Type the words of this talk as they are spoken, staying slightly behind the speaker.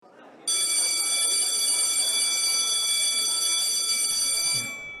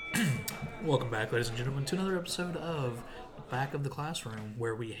Welcome back, ladies and gentlemen, to another episode of Back of the Classroom,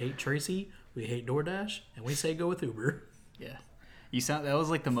 where we hate Tracy, we hate DoorDash, and we say go with Uber. Yeah. That was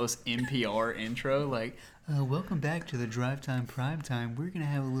like the most NPR intro. Like, welcome back to the Drive Time Prime Time. We're going to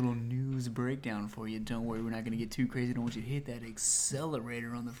have a little news breakdown for you. Don't worry, we're not going to get too crazy. Don't want you to hit that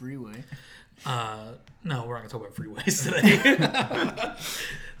accelerator on the freeway. No, we're not going to talk about freeways today.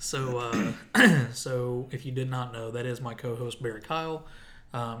 So if you did not know, that is my co-host, Barry Kyle,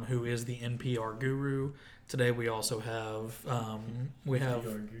 who is the NPR guru. Today we also have,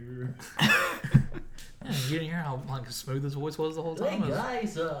 NPR guru. Yeah, you didn't hear how smooth his voice was the whole time? Hey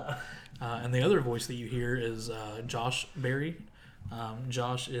guys! And the other voice that you hear is Josh Berry.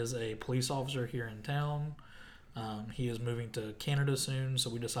 Josh is a police officer here in town. He is moving to Canada soon, so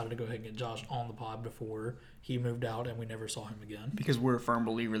we decided to go ahead and get Josh on the pod before he moved out, and we never saw him again. Because we're a firm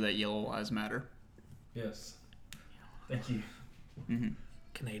believer that yellow lives matter. Yes. Thank you. Mm-hmm.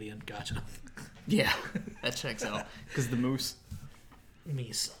 Canadian, gotcha. Yeah, that checks out. Because the moose.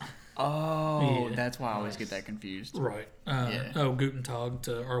 Meese. Oh, Yeah. That's why I always get that confused. Right. Yeah. Oh, Guten Tag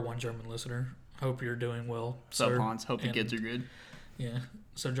to our one German listener. Hope you're doing well, Sup, sir. Hans? Hope the And- kids are good. Yeah.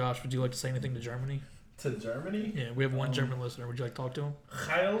 So, Josh, would you like to say anything to Germany? To Germany? Yeah, we have one German listener. Would you like to talk to him?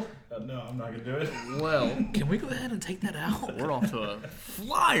 Kyle? No, I'm not going to do it. Well, Can we go ahead and take that out? we're off to a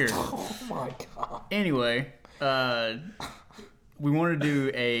flyer. Oh, my God. Anyway, we want to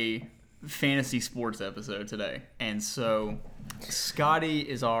do a fantasy sports episode today. And so Scotty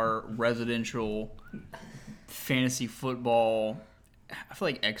is our residential fantasy football, I feel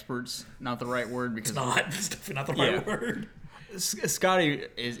like experts, not the right word because It's not. It's definitely not the right Yeah. word. Scotty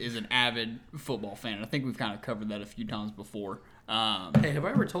is an avid football fan. I think we've kind of covered that a few times before. Hey, have I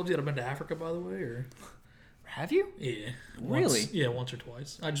ever told you that I've been to Africa, by the way? Or Have you? yeah, Really? Once, yeah, once or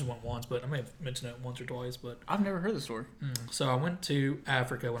twice. I just went once, but I may have mentioned it once or twice. But I've never heard the story. so I went to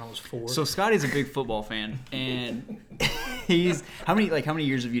Africa when I was 4. So Scotty's a big football fan, and he's how many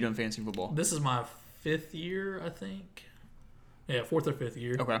years have you done fantasy football? This is my 5th year, I think. Yeah, 4th or 5th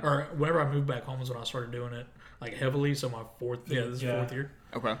year. Okay. Or whenever I moved back home is when I started doing it like heavily. So my 4th. Yeah, this is Yeah. 4th year.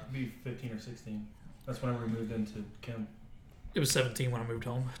 Okay. Be 15 or 16. That's whenever we moved into Kim. It was 17 when I moved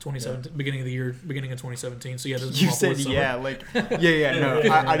home. 2017, beginning of the year, beginning of 2017. So yeah, this is You my said 4th summer. yeah, like yeah. No,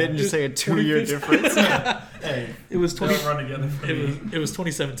 I didn't just say a 2-year difference. Hey, It was 20. don't run together for me. It was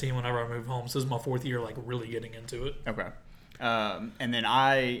 2017 whenever I moved home. So this is my 4th year, like really getting into it. Okay. And then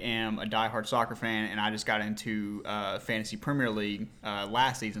I am a diehard soccer fan, and I just got into Fantasy Premier League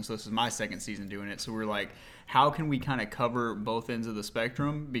last season, so this is my 2nd season doing it. So we're like, how can we kind of cover both ends of the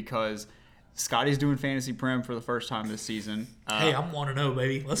spectrum? Because Scotty's doing Fantasy Prem for the first time this season. Hey, I'm 1-0,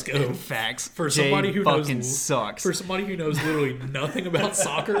 baby. Let's go. Facts. For Jay somebody who fucking knows sucks. For somebody who knows literally nothing about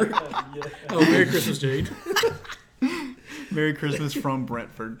soccer. Yeah. Oh, Merry Christmas, Jade. Merry Christmas from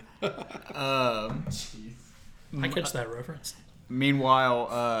Brentford. Jeez. I catch that reference. Meanwhile,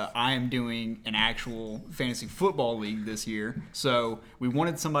 I am doing an actual fantasy football league this year. So we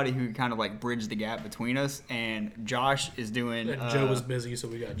wanted somebody who could kind of like bridge the gap between us. And Josh is doing. And Joe was busy, so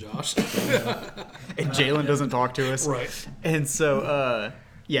we got Josh. And Jalen doesn't talk to us. Right. And so,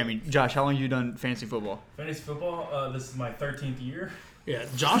 yeah, I mean, Josh, how long have you done fantasy football? Fantasy football, this is my 13th year. Yeah,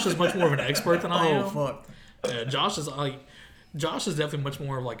 Josh is much more of an expert than I am. fuck. Yeah, Josh is definitely much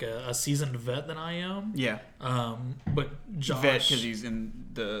more of like a seasoned vet than I am. Yeah. But Josh, Vet because he's in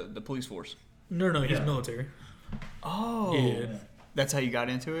the police force. no, he's Yeah. military. Oh. Yeah. That's how you got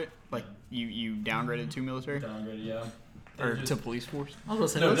into it? Like, you downgraded to military? Downgraded, yeah. Or Just- to police force? I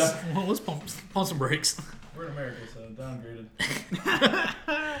was gonna No, say let's pump some brakes. We're in America, so downgraded.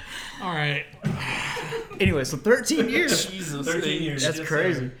 All right, Anyway, so 13 years. Jesus. 13 years. That's yes,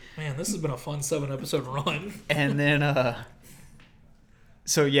 crazy. sir. man, this has been a fun 7-episode run. And then,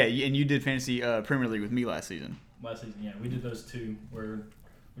 so yeah, and you did fantasy Premier League with me last season. Last season, yeah. We did those two where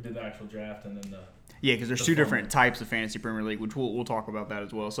we did the actual draft and then the... Yeah, because there's The two fun different one. types of fantasy Premier League, which we'll talk about that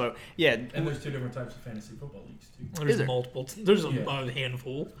as well. So yeah, And there's 2 different types of fantasy football leagues, too. There's there? multiple. There's a Yeah.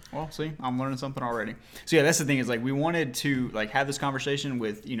 handful. well, see, I'm learning something already. So yeah, that's the thing is like we wanted to like have this conversation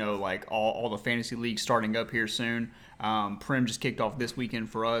with like all the fantasy leagues starting up here soon. Prem just kicked off this weekend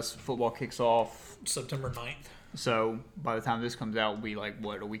for us. Football kicks off. September 9th. So by the time this comes out, we'll be like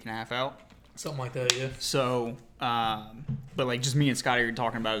what, a week and a half out. Something like that, yeah. So, but like just me and Scotty are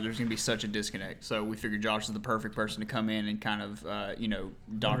talking about it. There's gonna be such a disconnect. So we figured Josh is the perfect person to come in and kind of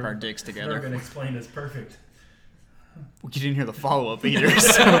dock our dicks Never together. going to explain this perfect. You didn't hear the follow up either.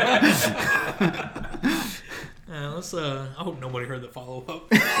 So. Let's. I hope nobody heard the follow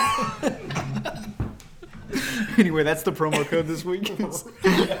up. Anyway, that's the promo code this week.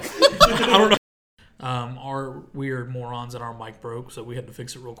 I don't know. We are morons and our mic broke, so we had to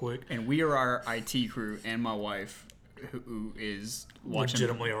fix it real quick. And we are our IT crew and my wife, who is watching.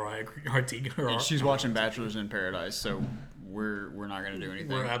 Legitimately our She's watching Bachelors in Paradise, so we're not gonna do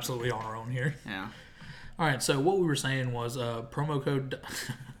anything. We're absolutely on our own here. Yeah. All right, so what we were saying was promo code.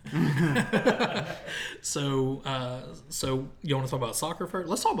 So you want to talk about soccer first?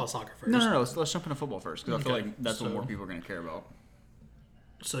 Let's talk about soccer first. No. Let's jump into football first because I feel Okay, like that's what so- more people are gonna care about.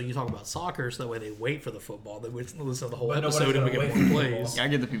 So you talk about soccer, so that way they wait for the football. They listen to the whole But nobody's episode and we gonna get wait more for plays. football. Yeah, I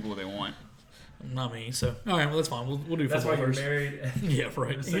give the people what they want. Not me. So all right, well that's fine. We'll do That's football why you're first. married. Yeah,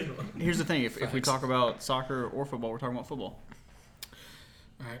 right. Here's the thing: if we Facts. talk about soccer or football, we're talking about football.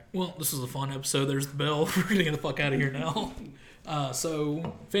 All right. Well, this is a fun episode. There's the bell. We're gonna get the fuck out of here now.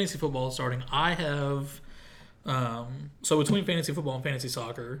 So fantasy football is starting. I have so between fantasy football and fantasy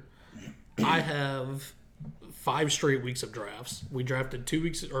soccer, I have 5 straight weeks of drafts. We drafted 2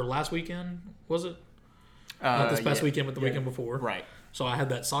 weeks or last weekend, was it? Not this past weekend, but the weekend before. Right. So I had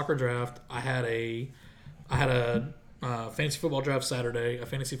that soccer draft. I had a fantasy football draft Saturday, a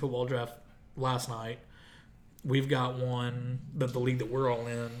fantasy football draft last night. We've got one that the league that we're all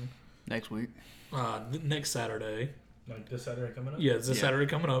in Next week. next Saturday. Like this Saturday coming up? Yeah, it's this Yeah. Saturday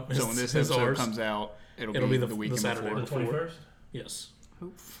coming up. So when this It's episode ours. comes out, it'll It'll be be the weekend the Saturday before. The before. 21st? Yes.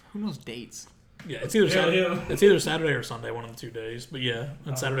 Who knows dates? Yeah, it's either Yeah, Saturday. yeah. It's either Saturday or Sunday, one of the 2 days. But yeah,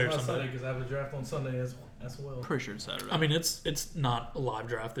 it's Saturday or It's not Sunday. because I have a draft on Sunday as well. Pretty sure it's Saturday. I mean, it's not a live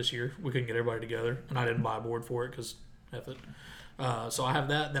draft this year. We couldn't get everybody together, and I didn't buy a board for it because F it. So I have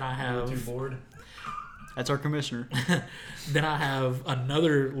that. Then I You're too have bored. That's our commissioner. then I have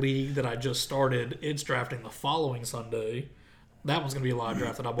another league that I just started. It's drafting the following Sunday. That one's gonna be a live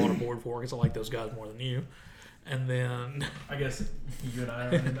draft that I bought a board for because I like those guys more than you. And then I guess you and I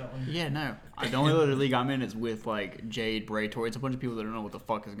are in that one. Yeah, no. The only other league I'm in is with like Jade, Bray, Tori. It's a bunch of people that don't know what the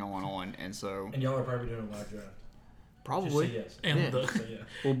fuck is going on, and so And y'all are probably doing a live draft. probably Just say yes. and Yeah. the So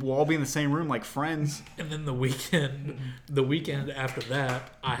yeah. we'll all be in the same room like friends. and then the weekend after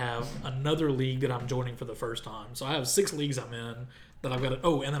that, I have another league that I'm joining for the first time. So I have 6 leagues I'm in that I've got.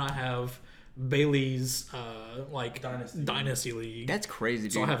 And then I have Bailey's Dynasty League. That's crazy,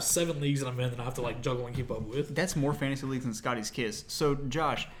 dude. So I have 7 leagues that I'm in that I have to like juggle and keep up with. That's more fantasy leagues than Scotty's Kiss. So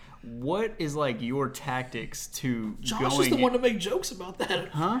Josh, what is like your tactics to Josh going? is the one to make jokes about that.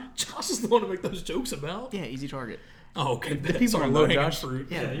 Huh? Josh is the one to make those jokes about. Yeah, easy target. Oh, okay. The That's people our don't know, low-hanging Josh. fruit.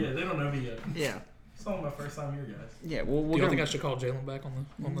 Yeah, Yeah, they don't know me yet. yeah, It's only my first time here, guys. yeah. Well, Do we're you gonna. think I should call Jalen back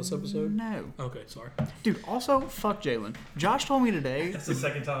on this episode? No, Okay, sorry. dude. Also, fuck Jalen. Josh told me today. That's the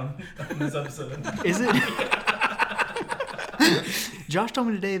second time in this episode. Is it? Josh told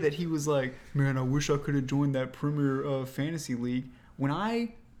me today that he was like, "Man, I wish I could have joined that Premier Fantasy League." When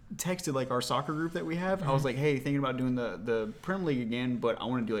I texted like our soccer group that we have, I was like, "Hey, thinking about doing the Prem League again, but I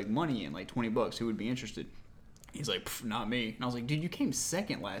want to do like money in like $20. Who would be interested?" He's like, "Not me." And I was like, "Dude, you came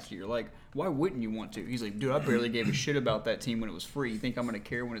second last year. Like, why wouldn't you want to?" He's like, "Dude, I barely gave a shit about that team when it was free. You think I'm gonna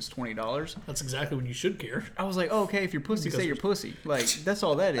care when it's $20?" That's exactly when you should care. I was like, oh, okay, if you're pussy, Because say you're pussy. Like, that's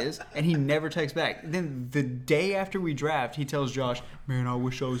all that is. And he never texts back. Then the day after we draft, he tells Josh, "Man, I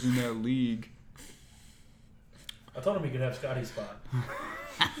wish I was in that league." I told him he could have Scotty's spot.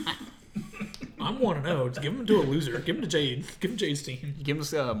 I want to know. Give him to a loser. Give him to Jade. Give him Jade's team. Give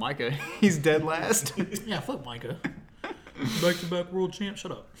him Micah. He's dead last. Yeah, fuck Micah. Back-to-back world champ.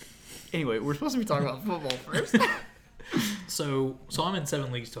 Shut up. Anyway, we're supposed to be talking about football first. So I'm in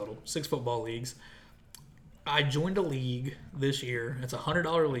 7 leagues total. 6 football leagues. I joined a league this year. It's a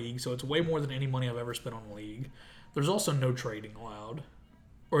 $100 league, so it's way more than any money I've ever spent on a league. There's also no trading allowed,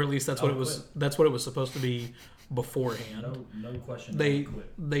 or at least that's what it was. That's what it was supposed to be beforehand. No question. I They would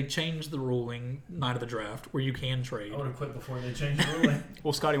quit. they changed the ruling night of the draft where you can trade. I would have quit before they changed the ruling.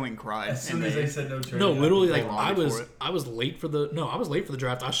 Well, Scotty went and cried. As soon and as they said no trade. No, literally, They like lobbied for it. I was late for the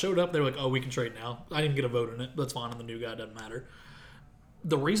draft. I showed up. They were like, "Oh, we can trade now." I didn't get a vote in it. That's fine. I'm the new guy. It doesn't matter.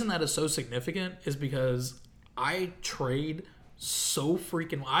 The reason that is so significant is because I trade so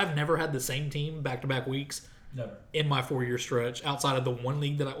freaking. I've never had the same team back to back weeks Never. in my 4-year stretch outside of the one of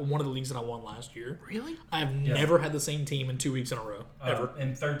the leagues that I won last year. Really? I have Yeah. never had the same team in 2 weeks in a row ever.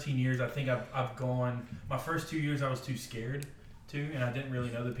 In 13 years, I think I've gone. My first 2 years, I was too scared to, and I didn't really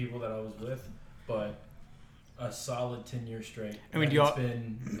know the people that I was with. But a solid 10 years straight. I mean, Like, do y'all- it's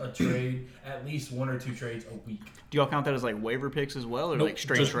been a trade, at least 1 or 2 trades a week. Do y'all count that as like waiver picks as well, or Nope, like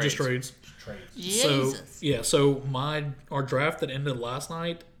straight just trades? trades. Trades. So yeah, so our draft that ended last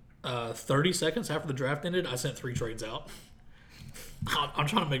night, 30 seconds after the draft ended, I sent 3 trades out. I'm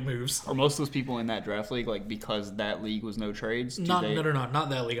trying to make moves. Are most of those people in that draft league like because that league was no trades? Not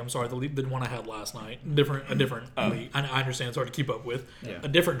that league. I'm sorry, the one I had last night. A different league. I understand it's hard to keep up with. Yeah. A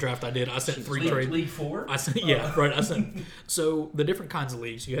different draft I did. I sent 3 trades. League 4? I sent right. I sent so the different kinds of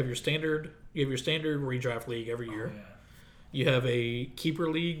leagues. You have your standard redraft league every year. Oh, yeah. You have a keeper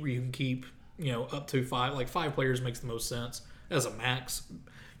league where you can keep up to 5. Like 5 players makes the most sense as a max.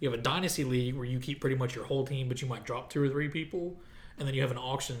 You have a dynasty league where you keep pretty much your whole team, but you might drop 2 or 3 people. And then you have an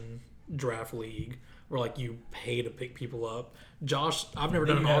auction draft league where like you pay to pick people up. Josh, I've never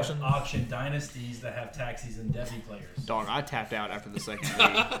done an auction. Auction dynasties that have taxis and Debbie players. Dog, I tapped out after the second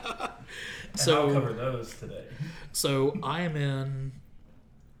league. So I'll cover those today. So I am in.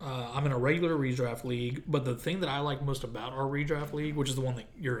 I'm in a regular redraft league, but the thing that I like most about our redraft league, which is the one that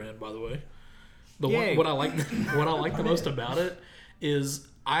you're in, by the way, what I like the most about it is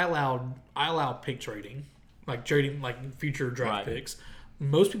I allow pick trading, like trading like future draft picks.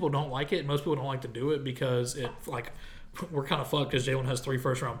 Most people don't like it. Most people don't like to do it because it like we're kind of fucked because Jalen has 3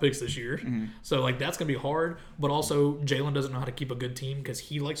 first-round picks this year. Mm-hmm. So like that's gonna be hard. But also Jalen doesn't know how to keep a good team because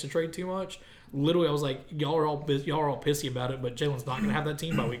he likes to trade too much. Literally, I was like, y'all are all pissy about it, but Jalen's not gonna have that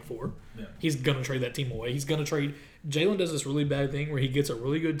team by week 4. Yeah. He's gonna trade that team away. He's gonna trade. Jalen does this really bad thing where he gets a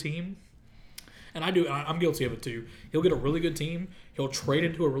really good team. And I'm guilty of it too. He'll get a really good team, he'll trade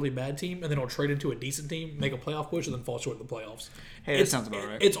into a really bad team, and then he'll trade into a decent team, make a playoff push, and then fall short in the playoffs. Hey, that sounds about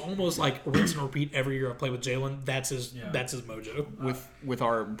right. It's almost like rinse and repeat every year I play with Jalen. That's his mojo. With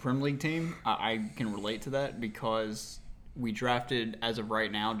our Prim League team, I can relate to that because we drafted, as of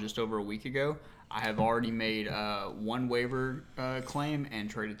right now, just over a week ago. I have already made 1 waiver claim and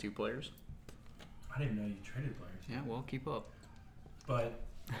traded 2 players. I didn't know you traded players. Yeah, well, keep up. But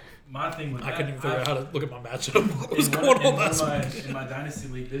my thing with I that, couldn't even figure out how to look at my matchup. What was going on last week? In my Dynasty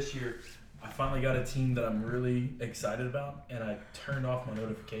League this year, I finally got a team that I'm really excited about, and I turned off my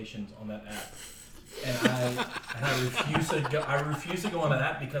notifications on that app. And I refuse to go on that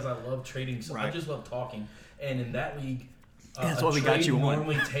app because I love trading. So I just love talking. And in that league, that's what we got you on.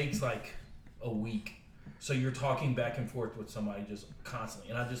 Normally takes like a week. So you're talking back and forth with somebody just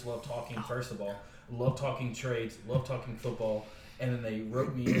constantly. And I just love talking, first of all. Love talking trades, love talking football. And then they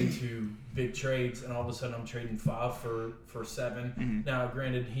wrote me into big trades, and all of a sudden I'm trading 5 for 7. Mm-hmm. Now,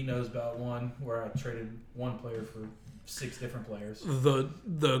 granted, he knows about one where I traded 1 player for 6 different players.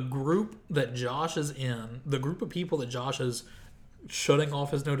 The group that Josh is in, the group of people that Josh is shutting off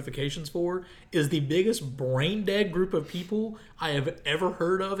his notifications for, is the biggest brain dead group of people I have ever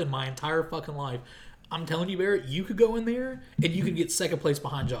heard of in my entire fucking life. I'm telling you, Barrett, you could go in there and you could get second place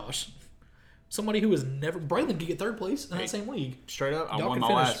behind Josh. Somebody who has never... Braylon could get 3rd place in that same league. Straight up, I won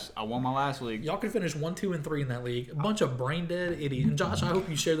my last league. Y'all could finish 1, 2, and 3 in that league. A bunch of brain dead idiots. And Josh, I hope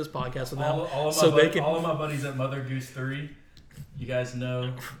you share this podcast with them. All of my buddies at Mother Goose 3, you guys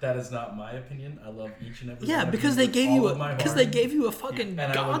know that is not my opinion. I love each and every one. Yeah, because they gave you a fucking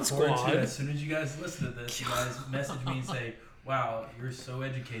God squad. As soon as you guys listen to this, you guys message me and say, "Wow, you're so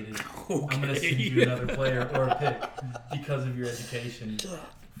educated. Okay. I'm going to send you another player or a pick because of your education."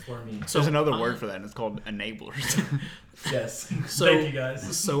 For me. So there's another word for that, and it's called enablers. Yes. Thank you,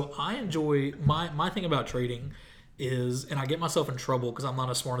 guys. So I enjoy my thing about trading is, and I get myself in trouble because I'm not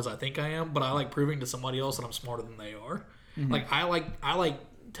as smart as I think I am, but I like proving to somebody else that I'm smarter than they are. Mm-hmm. Like I like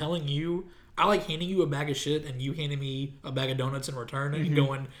telling you, I like handing you a bag of shit and you handing me a bag of donuts in return and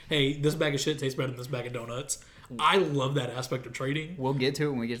going, "Hey, this bag of shit tastes better than this bag of donuts." I love that aspect of trading. We'll get to it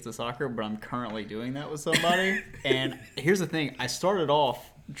when we get to soccer, but I'm currently doing that with somebody. And here's the thing: I started off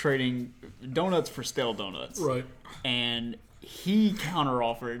trading donuts for stale donuts. Right. And he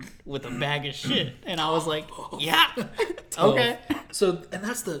counter-offered with a bag of shit. And I was like, yeah. Okay. So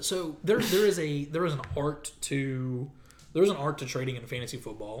there is an art to trading in fantasy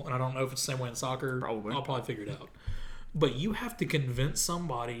football, and I don't know if it's the same way in soccer. Probably. I'll probably figure it out. But you have to convince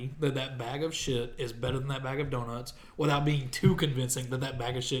somebody that bag of shit is better than that bag of donuts without being too convincing that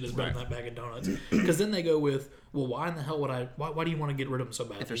bag of shit is better than that bag of donuts. Because then they go with, well, why in the hell why do you want to get rid of them so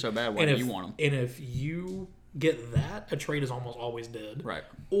badly? If they're so bad, why do you want them? And if you get that, a trade is almost always dead. Right.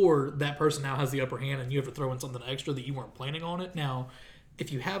 Or that person now has the upper hand and you have to throw in something extra that you weren't planning on it. Now,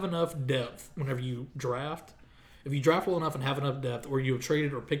 if you have enough depth whenever you draft, if you draft well enough and have enough depth, or you have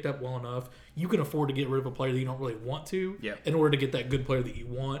traded or picked up well enough, you can afford to get rid of a player that you don't really want to in order to get that good player that you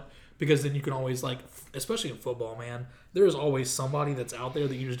want. Because then you can always, like, especially in football, man, there is always somebody that's out there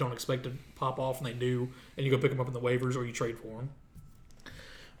that you just don't expect to pop off, and they do, and you go pick them up in the waivers or you trade for them.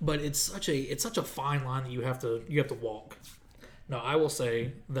 But it's such a fine line that you have to walk. Now, I will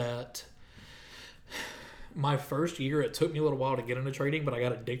say that my first year, it took me a little while to get into trading, but I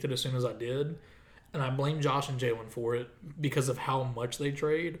got addicted as soon as I did. and I blame Josh and Jalen for it because of how much they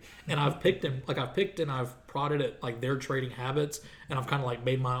trade. And I've picked and I've prodded at like their trading habits, and I've kind of like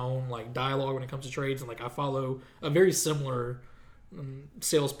made my own like dialogue when it comes to trades. And like I follow a very similar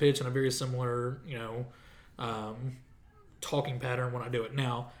sales pitch and a very similar talking pattern when I do it.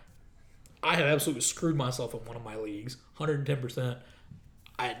 Now, I have absolutely screwed myself in one of my leagues, 110%.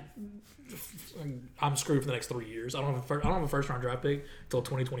 I'm screwed for the next 3 years. I don't have a first round draft pick until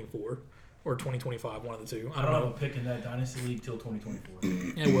 2024 or 2025, one of the two. I don't have a pick in that dynasty league till 2024.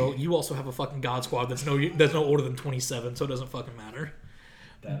 Yeah, well, you also have a fucking God Squad that's no older than 27, so it doesn't fucking matter.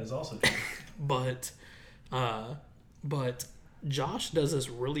 That is also true. But Josh does this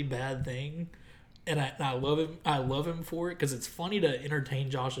really bad thing, and I love him. I love him for it because it's funny to entertain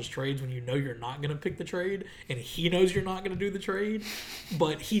Josh's trades when you know you're not going to pick the trade, and he knows you're not going to do the trade.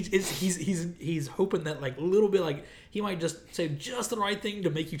 But he's hoping that like a little bit like he might just say just the right thing to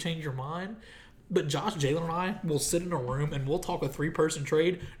make you change your mind. But Josh, Jalen, and I will sit in a room and we'll talk a 3-person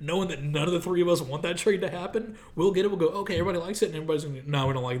trade, knowing that none of the three of us want that trade to happen. We'll get it. We'll go, okay, everybody likes it, and everybody's going to no,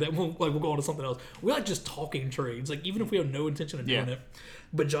 we don't like that. We'll go on to something else. We like just talking trades, like even if we have no intention of doing it.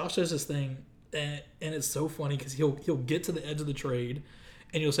 But Josh does this thing. And it's so funny because he'll get to the edge of the trade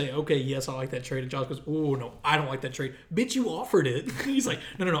and you'll say, okay, yes, I like that trade. And Josh goes, oh, no, I don't like that trade. Bitch, you offered it. He's like,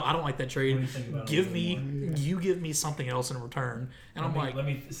 no, I don't like that trade. What do you think about you give me something else in return. And let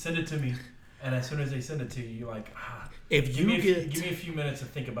me send it to me. And as soon as they send it to you, you're like, give me a few minutes to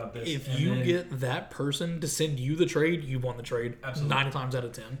think about this. If you get that person to send you the trade, you've won the trade. Absolutely. 9 times out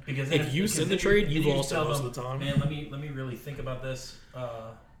of 10. Because if you send the trade, you've lost it most of the time. Man, let me really think about this.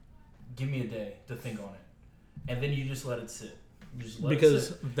 Give me a day to think on it, and then you just let it sit.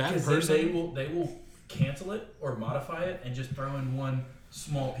 That person they will cancel it or modify it and just throw in one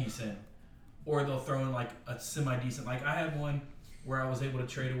small piece in, or they'll throw in like a semi decent. Like I had one where I was able to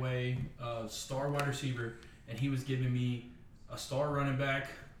trade away a star wide receiver, and he was giving me a star running back,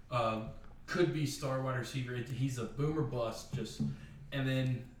 could be star wide receiver. He's a boomer bust, and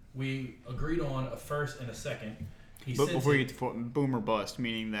then we agreed on a first and a second. But before you get to boomer bust,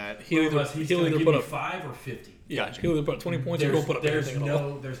 meaning that he'll either put up 5 or 50. Yeah, gotcha. He'll either put up 20 points or he'll put up anything at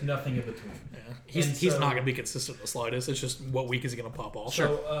all. There's nothing in between. Yeah. He's not going to be consistent in the slightest. It's just what week is he going to pop off.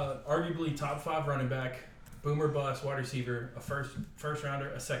 So, arguably top 5 running back, boomer bust wide receiver, a first rounder,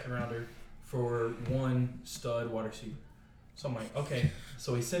 a second rounder for one stud wide receiver. So I'm like, okay.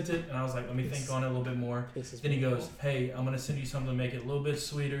 So he sent it, and I was like, let me think on it a little bit more. Then he goes, hey, I'm going to send you something to make it a little bit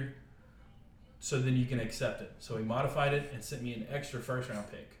sweeter, so then you can accept it. So he modified it and sent me an extra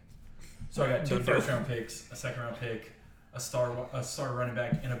first-round pick. So I got 2 first-round picks, a second-round pick, a star running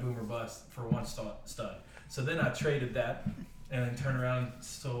back, and a boomer bust for one stud. So then I traded that and then turned around and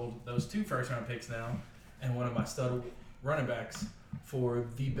sold those 2 first-round picks now and one of my stud running backs for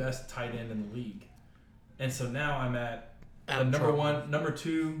the best tight end in the league. And so now I'm at the number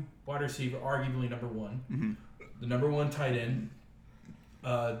 2 wide receiver, arguably number 1, the number 1 tight end,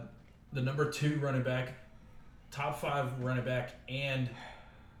 the number 2 running back, top 5 running back, and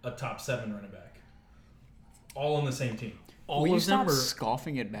a top 7 running back. All on the same team. Will you stop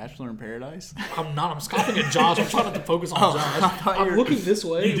scoffing at Bachelor in Paradise? I'm not. I'm scoffing at Josh. I'm trying not to focus on Josh. I'm looking this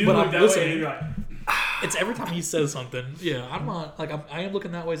way, but I'm listening. It's every time he says something. Yeah, I'm not. Like, I am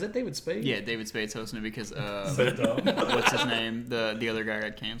looking that way. Is that David Spade? Yeah, David Spade's hosting it because, what's his name? The other guy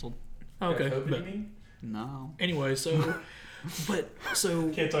got canceled. Okay. No. Anyway, so...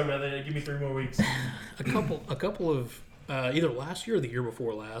 Can't talk about that. Give me 3 more weeks. A couple of either last year or the year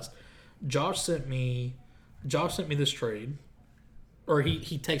before last, Josh sent me this trade, or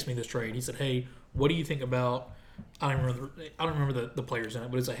he texted me this trade. He said, "Hey, what do you think about?" I don't remember the players in it,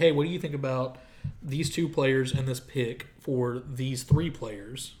 but it's like, "Hey, what do you think about these 2 players and this pick for these 3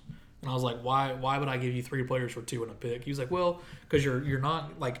 players?" And I was like, why would I give you 3 players for 2 and a pick? He was like, well, because you're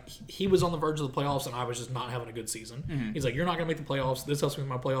not, like, he was on the verge of the playoffs and I was just not having a good season. Mm-hmm. He's like, you're not going to make the playoffs. This helps me with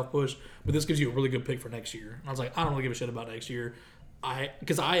my playoff push, but this gives you a really good pick for next year. And I was like, I don't really give a shit about next year.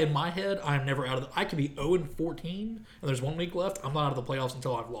 Because in my head, I'm never out of I could be 0-14 and there's 1 week left. I'm not out of the playoffs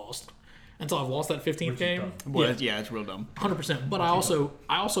until I've lost. Until I've lost that 15th game. Well, yeah, it's real dumb. 100%. But I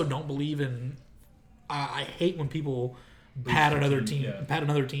also don't believe in, I hate when people pat another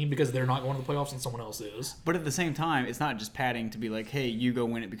team because they're not going to the playoffs and someone else is. But at the same time, it's not just patting to be like, hey, you go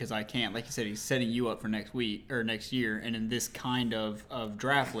win it because I can't. Like you said, he's setting you up for next week or next year, and in this kind of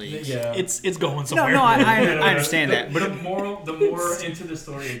draft leagues, it's going somewhere. No, I understand that. But the more into the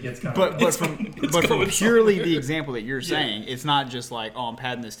story it gets, kind of. But from purely the example that you're saying, it's not just like, oh, I'm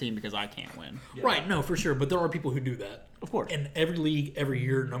patting this team because I can't win. Yeah. Right? No, for sure. But there are people who do that. Of course. In every league, every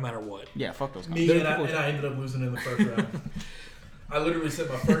year, no matter what. Yeah, fuck those guys. Me, and I ended up losing in the first round. I literally sent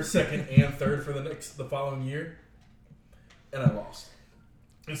my first, second, and third for the following year, and I lost.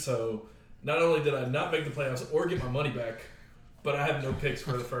 And so not only did I not make the playoffs or get my money back, but I had no picks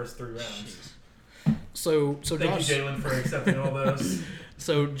for the first 3 rounds. So Thank Josh, you, Jalen, for accepting all those.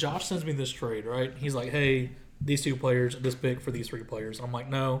 So Josh sends me this trade, right? He's like, hey, these 2 players, this pick for these 3 players. And I'm like,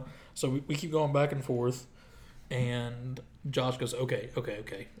 no. So we keep going back and forth. And Josh goes, okay.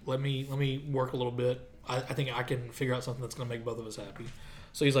 Let me work a little bit. I think I can figure out something that's going to make both of us happy.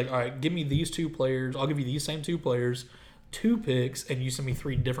 So he's like, all right, give me these 2 players. I'll give you these same 2 players, 2 picks, and you send me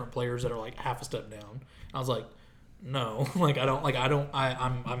 3 different players that are like half a step down. And I was like, no,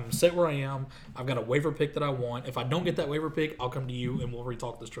 I'm set where I am. I've got a waiver pick that I want. If I don't get that waiver pick, I'll come to you and we'll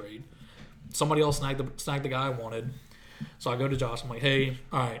retalk this trade. Somebody else snagged the guy I wanted. So I go to Josh. I'm like, hey,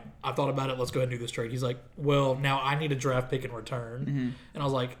 all right, I thought about it. Let's go ahead and do this trade. He's like, well, now I need a draft pick in return. Mm-hmm. And I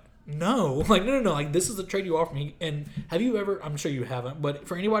was like, no. Like, no. Like, this is the trade you offer me. And have you ever, I'm sure you haven't, but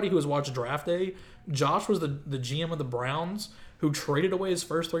for anybody who has watched Draft Day, Josh was the GM of the Browns who traded away his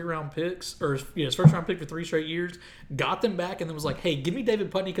first 3-round picks, or his first round pick for 3 straight years, got them back, and then was like, hey, give me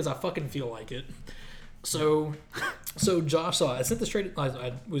David Putney because I fucking feel like it. So Josh saw it. I sent this trade.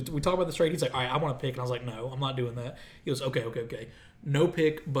 We talked about this trade. He's like, all right, I want a pick. And I was like, no, I'm not doing that. He goes, okay. No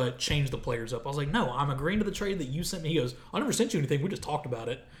pick, but change the players up. I was like, no, I'm agreeing to the trade that you sent me. He goes, I never sent you anything. We just talked about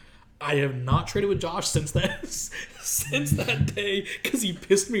it. I have not traded with Josh since that day because he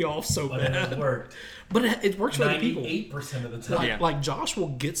pissed me off so bad. It has worked. But it works for other people. 98% of the time. Like Josh will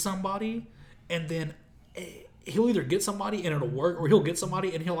get somebody, and then he'll either get somebody and it'll work, or he'll get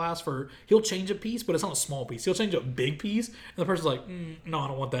somebody and he'll change a piece, but it's not a small piece. He'll change a big piece, and the person's like, no, I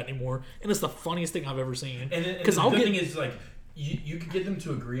don't want that anymore. And it's the funniest thing I've ever seen. And the good thing is, like, you could get them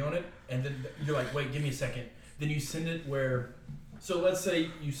to agree on it, and then you're like, wait, give me a second. Then you send it where, so let's say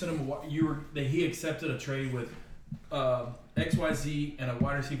you send him he accepted a trade with XYZ and a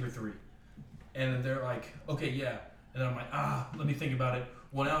wide receiver 3. And then they're like, okay, yeah. And then I'm like, let me think about it.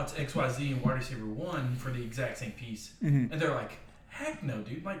 Well, now it's XYZ and wide receiver 1 for the exact same piece. Mm-hmm. And they're like, heck no,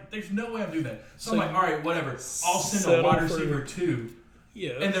 dude. Like, there's no way I'm doing that. So I'm like, all right, whatever. I'll send a wide receiver 2.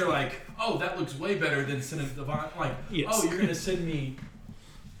 Yeah. And they're like, oh, that looks way better than sending Devon. Like, yes. Oh, you're going to send me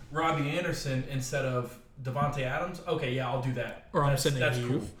Robbie Anderson instead of Devontae Adams? Okay, yeah, I'll do that. Or I'm sending that's you.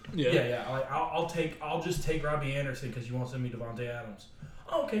 Cool. Yeah. Like, I'll just take Robbie Anderson because you won't send me Devontae Adams.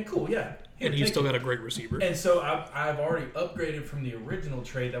 Oh, okay, cool, yeah. And you still got a great receiver. And so I've already upgraded from the original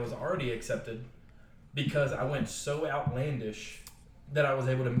trade that was already accepted because I went so outlandish that I was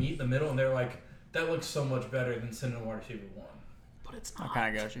able to meet in the middle, and they're like, that looks so much better than sending a wide receiver 1. But it's not. I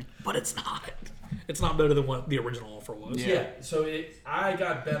kind of got you. But it's not. It's not better than what the original offer was. Yeah. So I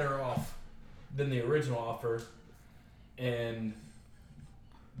got better off than the original offer, and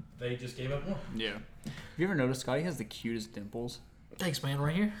they just gave up more. Yeah. Have you ever noticed Scotty has the cutest dimples? Thanks, man.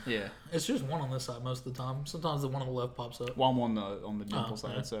 Right here. Yeah. It's just one on this side most of the time. Sometimes the one on the left pops up. Well, I'm on the dimple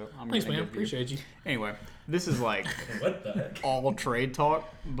side, yeah. so I'm Thanks, gonna man. give Appreciate you. Anyway, this is like What the heck? all trade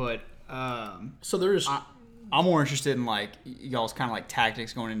talk, but so there is. I'm more interested in like y'all's kind of like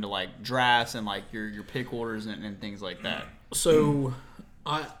tactics going into like drafts and like your pick orders and things like that. So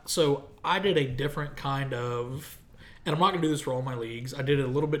I did a different kind of, and I'm not gonna do this for all my leagues. I did it a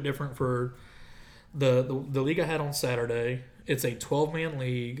little bit different for the league I had on Saturday. It's a 12-man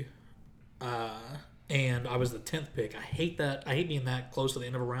league, and I was the 10th pick. I hate that. I hate being that close to the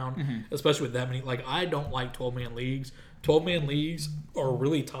end of a round, especially with that many. Like, I don't like 12-man leagues. 12-man leagues are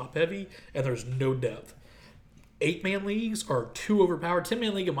really top-heavy, and there's no depth. 8-man leagues are too overpowered.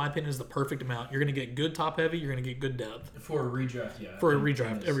 10-man league, in my opinion, is the perfect amount. You're going to get good top-heavy. You're going to get good depth. For a redraft, yeah. For a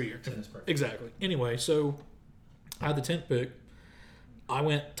redraft every year. 10 is perfect. Exactly. Anyway, so I had the 10th pick. I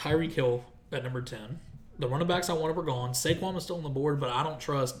went Tyreek Hill at number 10. The running backs I wanted were gone. Saquon was still on the board, but I don't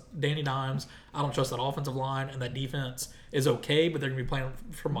trust Danny Dimes. I don't trust that offensive line, and that defense is okay, but they're going to be playing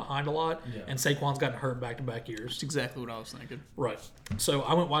from behind a lot, and Saquon's gotten hurt back-to-back years. That's exactly what I was thinking. Right. So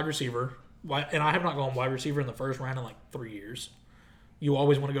I went wide receiver, and I have not gone wide receiver in the first round in like 3 years. You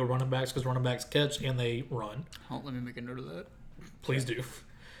always want to go running backs because running backs catch and they run. Oh, let me make a note of that. Please do.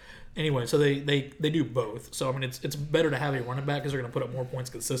 Anyway, so they do both. So, I mean, it's better to have a running back because they're going to put up more points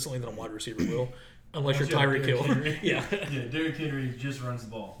consistently than a wide receiver will. Unless you're Tyreek Hill. Yeah, Derrick Henry just runs the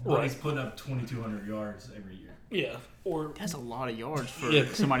ball. But he's putting up 2,200 yards every year. Yeah. Or that's a lot of yards for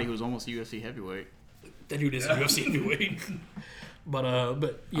somebody who's almost a UFC heavyweight. That dude is a UFC heavyweight. But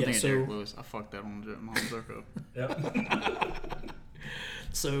yeah, I think Derek Lewis. I fucked that on Zerko. Yep.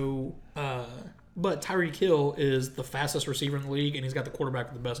 So, but Tyreek Hill is the fastest receiver in the league, and he's got the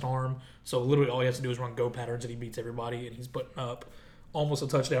quarterback with the best arm. So literally all he has to do is run go patterns, and he beats everybody, and he's putting up almost a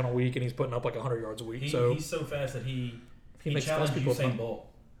touchdown a week, and he's putting up like 100 yards a week. He's so fast that he He makes fast challenged people Usain look. Bolt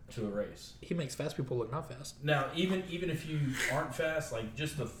to a race. He makes fast people look not fast. Now, even if you aren't fast, like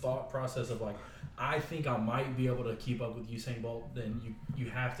just the thought process of like, I think I might be able to keep up with Usain Bolt, then you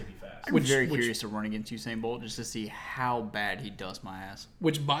have to be fast. I'm very curious to run against Usain Bolt just to see how bad he does my ass.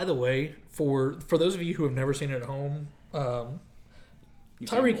 Which, by the way, for those of you who have never seen it at home,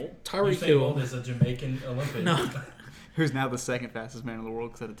 Tyreek Usain Hill. Bolt is a Jamaican Olympic. No, Who's now the second fastest man in the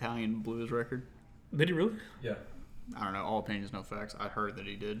world because that Italian blew his record. did he really? Yeah. I don't know. All opinions, no facts. I heard that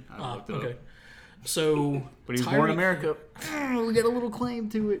he did. I looked it Okay. up. So, But he was born in Tyreek- America. We got a little claim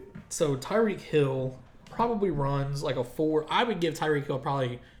to it. So Tyreek Hill probably runs like a 4. I would give Tyreek Hill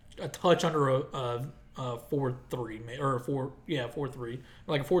probably a touch under a 4.3 or 4.3,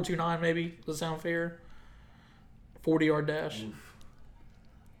 like a 4.29 maybe. Does that sound fair? 40-yard dash.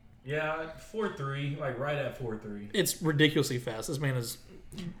 Yeah, 4.3, like right at 4.3. It's ridiculously fast. This man is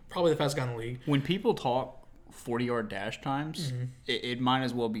probably the fastest guy in the league. When people talk 40-yard dash times, it might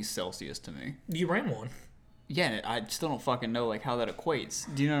as well be Celsius to me. You ran one. Yeah, I still don't fucking know like how that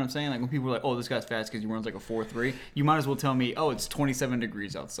equates. Do you know what I'm saying? Like when people are like, "Oh, this guy's fast because he runs like a 4.3," you might as well tell me, "Oh, it's 27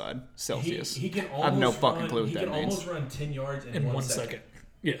 degrees outside Celsius." He can almost I have no fucking run, clue what he that can means. almost run 10 yards In 1 second.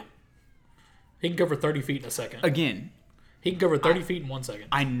 Yeah. He can cover 30 feet in a second. Again, He can cover 30 feet in 1 second.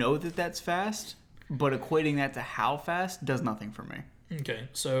 I know that that's fast, but equating that to how fast does nothing for me. Okay,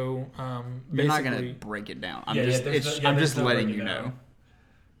 so You're not basically, gonna break it down. I'm Yeah, just, there's it's, no- I'm there's just no letting breaking you down. know.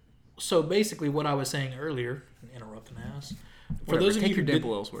 so basically, what I was saying earlier, interrupting ass. For Whatever, those of take you your who dimple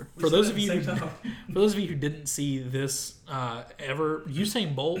did, elsewhere. for those of We you, said who, it at the same time. for those of you who didn't see this ever,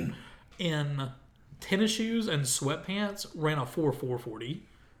 Usain Bolt in tennis shoes and sweatpants ran a 4.440,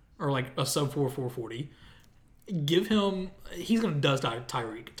 or like a sub 4.440. Give him, he's gonna dust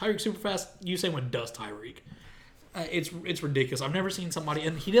Tyreek. Tyreek super fast. Usain would dust Tyreek. It's ridiculous. I've never seen somebody,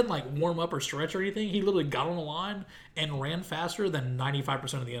 and he didn't like warm up or stretch or anything. He literally got on the line and ran faster than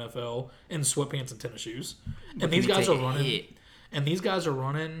 95% of the NFL in sweatpants and tennis shoes. And these he guys take are a running. hit? And these guys are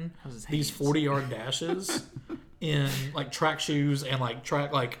running his these hands? 40-yard dashes in like track shoes and like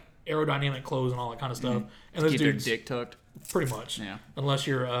aerodynamic clothes and all that kind of stuff. And those Keep their dudes, dick tucked. pretty much, Yeah. unless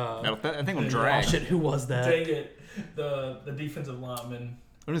you're I think I'm oh dragged. shit, who was that? Dang it. The defensive lineman.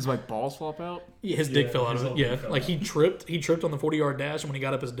 What is like balls flop out? Yeah, his dick Yeah, fell out his of it. whole Yeah, dick fell like out. he tripped on the 40-yard dash, and when he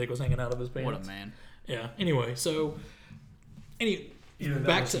got up, his dick was hanging out of his pants. What a man. Yeah. Anyway, so Either that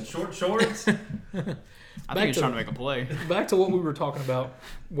back was to some short shorts. I Back think he's to- trying to make a play. back to what we were talking about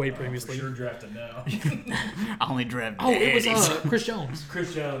way For previously. sure drafted now. I only draft Oh, it was daddies. Chris Jones.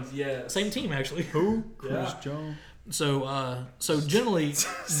 Chris Jones, yeah. Same team actually. Yeah. Jones. So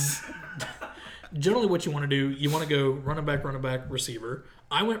generally what you want to do, you want to go running back, receiver.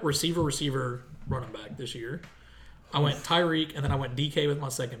 I went receiver, running back this year. I went Tyreek, and then I went DK with my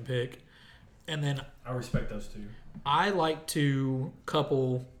second pick. And then I respect those two. I like to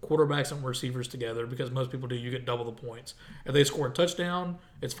couple quarterbacks and receivers together because most people do. You get double the points. If they score a touchdown,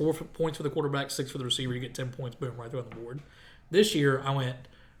 it's 4 points for the quarterback, 6 for the receiver. You get 10 points, boom, right there on the board. This year, I went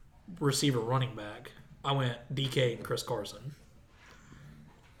receiver, running back. I went DK and Chris Carson.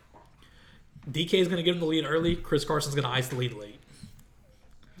 DK is going to give him the lead early. Chris Carson's going to ice the lead late.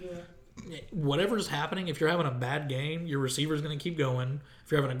 Yeah. Whatever's happening, if you're having a bad game, your receiver's going to keep going.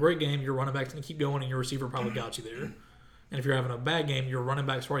 If you're having a great game, your running back's going to keep going, and your receiver probably got you there. And if you're having a bad game, your running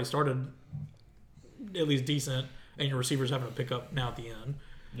back's already started at least decent, and your receiver's having to pick up now at the end.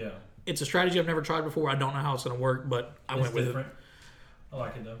 Yeah. It's a strategy I've never tried before. I don't know how it's going to work, but I went with different. it. I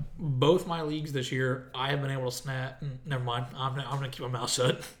like it though. Both my leagues this year, I have been able to snap. Never mind. I'm going to keep my mouth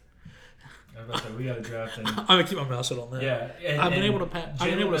shut. I was about to say, we got to draft and I'm going to keep my mouth shut on that. yeah. I've been able to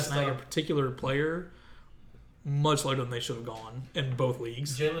Jalen snag a up. particular player much later than they should have gone in both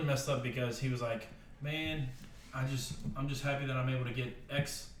leagues. Jalen messed up because he was like, "Man, I'm just happy that I'm able to get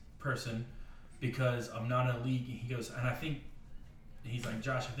X person because I'm not in a league." He goes, and I think he's like,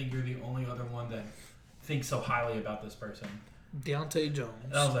 "Josh, I think you're the only other one that thinks so highly about this person." Deontay Jones.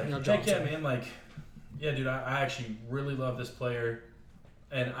 And I was like, Now "Heck yeah, Johnson. man! Like, yeah, dude, I actually really love this player,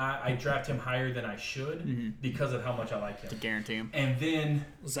 and I draft him higher than I should because of how much I like To him." guarantee him. And then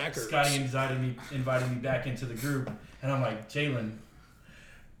Zach Ertz. Scotty invited me back into the group, and I'm like, "Jalen,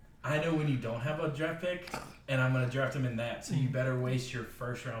 I know when you don't have a draft pick, and I'm going to draft him in that, so you better waste your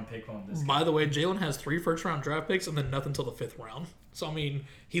first round pick on this guy." By the way, Jalen has 3 first-round draft picks and then nothing till the 5th round. So, I mean,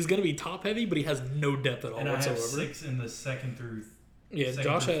 he's going to be top-heavy, but he has no depth at all And I whatsoever. have 6 in the second through. Yeah, second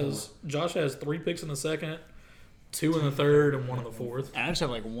Josh through Josh has 3 picks in the second, 2 in the third, and 1 in the 4th. And I just have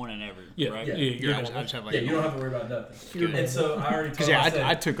like one in every, Yeah, right? yeah, you're I normal. just have like Yeah, you don't have to worry about nothing. You're And so I already Because told him, yeah, I said,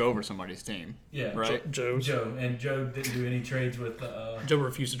 I took over somebody's team, yeah, right? Joe Joe didn't do any trades with. Joe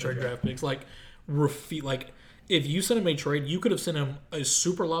refused to trade Okay. draft picks. Like, if you sent him a trade, you could have sent him a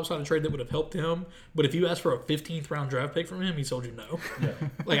super lopsided trade that would have helped him. But if you asked for a 15th round draft pick from him, he told you no. Yeah.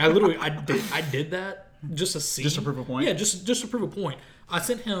 Like I did that just to see, Just to prove a point? Yeah, just to prove a point. I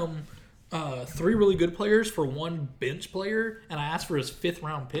sent him 3 really good players for 1 bench player, and I asked for his 5th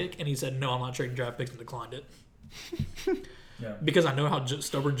round pick, and he said no, I'm not trading draft picks, and declined it. Yeah. Because I know how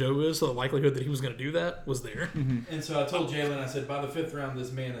stubborn Joe is, so the likelihood that he was going to do that was there. And so I told Jalen, I said, by the 5th round,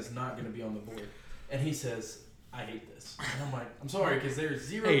 this man is not going to be on the board. And he says, I hate this. And I'm like, I'm sorry, because there's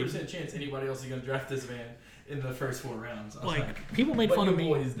 0% chance anybody else is going to draft this man in the first 4 rounds. I was Like, people made but fun your of me.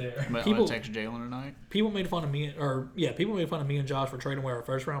 boy is there. I'm People- gonna text Jalen tonight. People made fun of me, people made fun of me and Josh for trading away our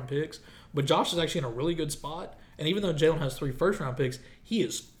first round picks. But Josh is actually in a really good spot, and even though Jalen has 3 first round picks, he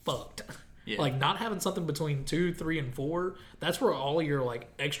is fucked. Yeah. Like not having something between 2, 3, and 4, that's where all your like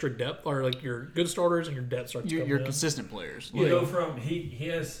extra depth or like your good starters and your depth start to come Your in. consistent players. You Yeah. go from, he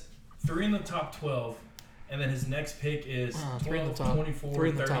has 3 in the top 12, and then his next pick is 3 in the 12, top- 24, 3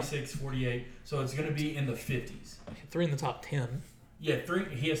 in the top. 36, 48. So it's going to be in the 50s. 3 in the top 10. Yeah, 3.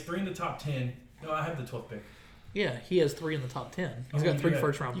 He has 3 in the top 10. No, I have the 12th pick. Yeah, he has 3 in the top 10. He's Oh, got 3 yeah.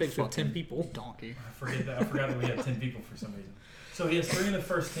 first round You picks with 10 fucking people. Donkey. I forgot that we had 10 people for some reason. So he has 3 in the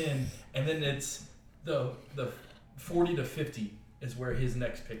first 10, and then it's the 40 to 50 is where his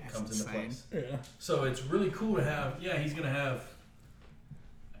next pick That's comes into insane. place. Yeah. So it's really cool to have. Yeah, he's gonna have.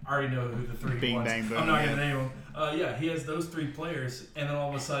 I already know who the 3 Bing, was. bang, boom, I'm not yeah. gonna name them. Yeah, he has those 3 players, and then all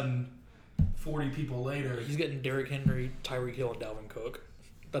of a sudden, 40 people later, He's getting Derrick Henry, Tyreek Hill, and Dalvin Cook.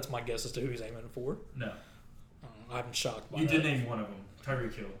 That's my guess as to who he's aiming for. no. I'm shocked by You that. did name one of them,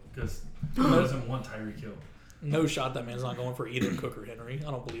 Tyreek Hill, because who doesn't want Tyreek Hill? No shot that man's not going for either Cook or Henry.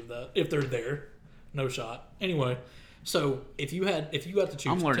 I don't believe that. If they're there, no shot. Anyway, so if you got to choose,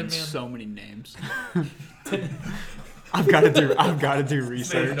 I'm learning 10-man, so many names. I've got to do This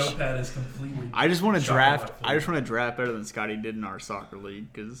research. man's notepad is completely. I just want to shot draft. in my I just want to draft better than Scotty did in our soccer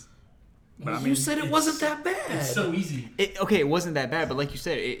league because. But I you mean, said it wasn't that bad. It's so easy. it wasn't that bad. But like you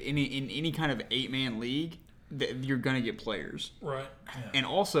said, in any kind of 8-man league, you're gonna get players, Right. and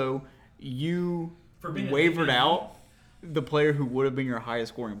also you For being an wavered 8-man out the player who would have been your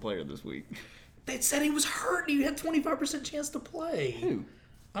highest scoring player this week. They said he was hurt and you had 25% chance to play. Who?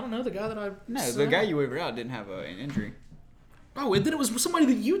 I don't know, the guy that I No, the sent guy out. you wavered out didn't have an injury. Oh, and then it was somebody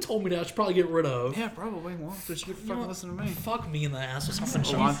that you told me that I should probably get rid of. Yeah, probably. Well, so you could You know fucking what? listen to me. Fuck me in the ass or something.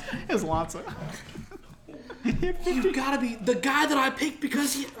 It was Lonzo. You gotta be the guy that I picked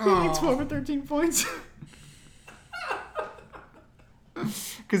because he. He had 12 or 13 points.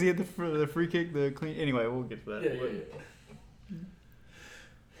 Because he had the free kick, the clean. Anyway, we'll get to that. Yeah.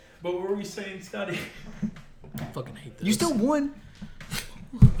 But what were we saying, Scotty? I fucking hate this. You still won.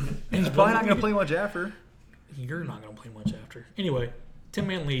 And he's probably not going to play much after. You're not gonna play much after. Anyway,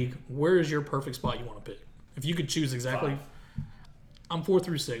 10-man league. Where is your perfect spot you want to pick? If you could choose exactly. 5. I'm 4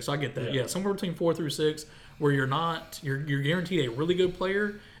 through 6. I get that. Yeah. Yeah, somewhere between 4 through 6, where you're guaranteed a really good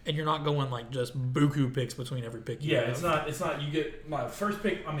player, and you're not going like just buku picks between every pick. You Yeah, have. it's not. You get my first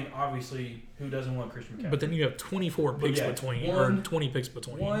pick. I mean, obviously, who doesn't want Christian McCaffrey? But then you have 24 picks yeah, between, one- or 20 picks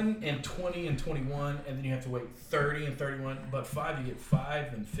between. 1 and 20 and 21, and then you have to wait 30 and 31. But 5, you get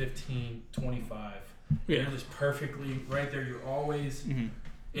 5 and 15, 25. Yeah. You're just perfectly right there. You're always. Mm-hmm.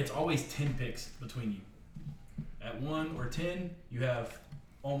 It's always 10 picks between you. At 1 or 10, you have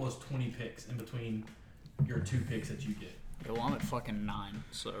almost 20 picks in between your 2 picks that you get. Yeah, well, I'm at fucking 9,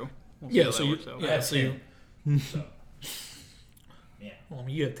 so. We'll see Yeah, how so that you, works out. I yeah, have so you, 10. So, yeah. well, I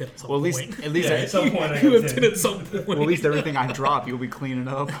mean, you have 10 at some Well, at point. least Yeah, at some point, I you got have 10 10. at some point. well, at least everything I drop, you'll be cleaning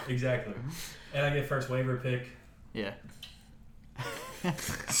up. Exactly. And I get first waiver pick. Yeah.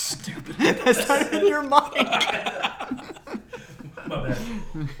 Stupid. That's not in your mind. My bad.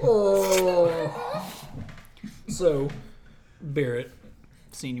 Oh. So, Barrett,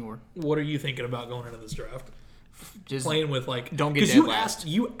 Senior. what are you thinking about going into this draft? Just Playing with like Don't get 'cause dead you last.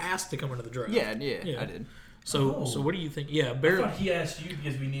 asked to come into the draft. Yeah, Yeah. I did. So Oh. so what do you think? Yeah, I Barrett. thought he asked you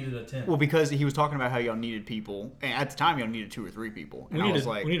because we needed a 10. Well, because he was talking about how y'all needed people, and at the time y'all needed 2 or 3 people, and I was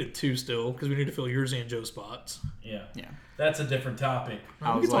like, we needed 2 still because we need to fill yours and Joe's spots. Yeah. yeah. That's a different topic.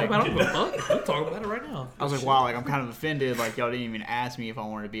 I we was can talk like, about it. Fuck, we'll talk about it right now. I was like, wow, like I'm kind of offended. Like y'all didn't even ask me if I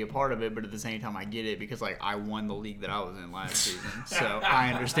wanted to be a part of it, but at the same time, I get it because like I won the league that I was in last season, so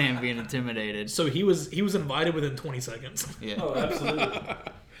I understand being intimidated. So he was invited within 20 seconds Yeah. Oh, absolutely.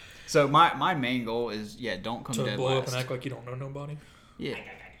 So my main goal is don't come to dead blow up last. and act like you don't know nobody. Yeah.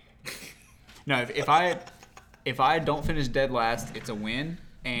 No, if I don't finish dead last, it's a win,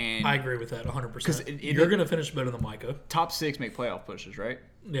 and I agree with that 100%. it- You're gonna finish better than Micah. top 6 make playoff pushes, right?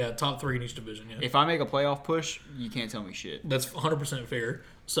 Yeah, top 3 in each division. Yeah, If I make a playoff push, you can't tell me shit. that's 100% fair.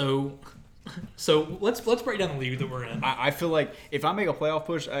 So So let's break down the league that we're in. I feel like if I make a playoff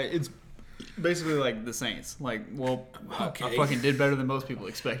push, it's basically like the Saints. Like, well, Okay. I fucking did better than most people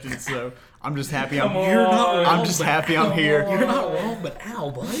expected, so I'm just happy Come on. You're not wrong, I'm just but- happy I'm here. You're not wrong, but ow,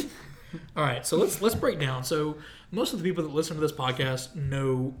 bud. All right, so let's break down. So most of the people that listen to this podcast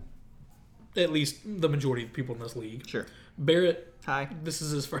know at least the majority of the people in this league. Sure. Barrett, Hi. this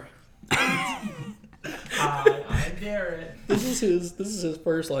is his first. Hi, I'm Garrett. This is his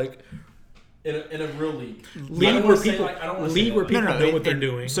first like In a real league. league where people know what they're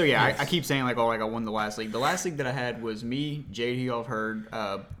doing. So yeah, I keep saying like, oh, like I won the last league. The last league that I had was me, Jade, who y'all have heard,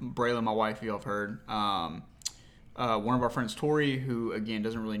 Braylon, my wife, who y'all have heard, one of our friends, Tori, who again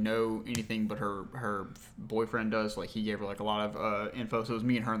doesn't really know anything, but her boyfriend does. Like he gave her like a lot of info. So it was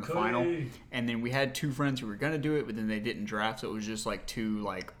me and her in the final. And then we had two friends who were gonna do it, but then they didn't draft. So it was just like two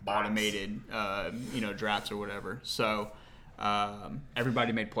like automated, drafts or whatever. So.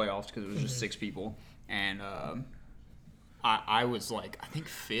 Everybody made playoffs because it was just 6 people, and I was like I think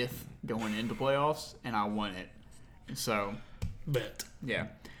 5th going into playoffs, and I won it. And so, Bet. yeah,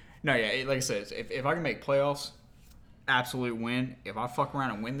 like I said, if I can make playoffs, absolute win. If I fuck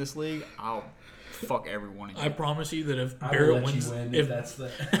around and win this league, I'll fuck everyone. I promise you that if I will Barrett let wins, you win if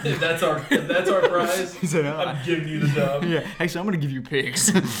if that's our prize. He said, I'm giving you the dub. yeah, actually, I'm gonna give you picks.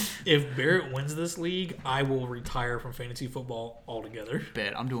 if Barrett wins this league, I will retire from fantasy football altogether.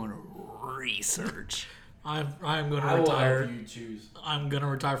 Bet I'm doing research. I'm going to I will retire. help you choose. I'm going to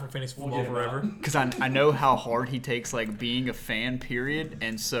retire from fantasy We'll football get him forever. out. Because I know how hard he takes like being a fan, period,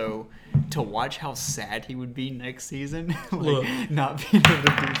 and so to watch how sad he would be next season, like, Look. not being able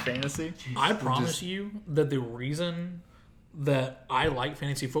to do fantasy. I promise you that the reason that I like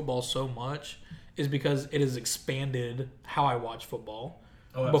fantasy football so much is because it has expanded how I watch football.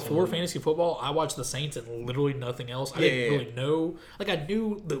 Oh, Before absolutely. fantasy football, I watched the Saints and literally nothing else. I Yeah, didn't yeah, really know. Like, I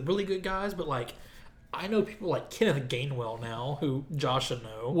knew the really good guys, but, like, I know people like Kenneth Gainwell now, who Josh should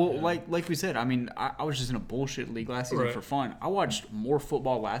know. Well, like we said, I mean, I was just in a bullshit league last season Right. for fun. I watched more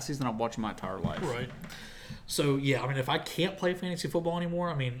football last season than I've watched my entire life. Right. So, yeah, I mean, if I can't play fantasy football anymore,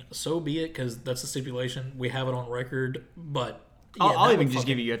 I mean, so be it, because that's the stipulation. We have it on record, but... Yeah, I'll that even would just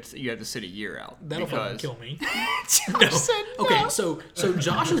fucking- give you have to sit a year out. That'll fucking because kill me. Josh said no. Okay, so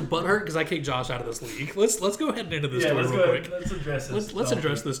Josh is butthurt because I kicked Josh out of this league. Let's go ahead and into this story let's real go. quick. Let's address this. Let's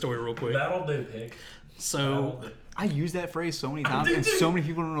address this story real quick. That'll do, pig. So That'll do. I use that phrase so many times, and so many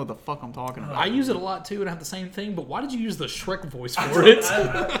people don't know what the fuck I'm talking about. I use it a lot too, and I have the same thing. But why did you use the Shrek voice I- for it?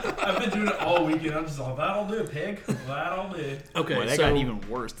 I've been doing it all weekend. I'm just like, that'll do, pig. That'll do. Okay, Boy, that so got even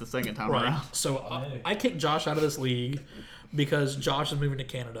worse the second time right. around. So I kicked Josh out of this league because Josh is moving to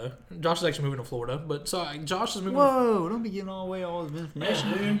Canada. Josh is actually moving to Florida, but Josh is moving. Whoa! Don't be giving away all this information.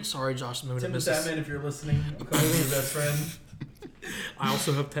 Yeah, dude. Sorry, Josh is moving Tim to the Mississippi. Statman, if you're listening, I'm calling you your best friend. I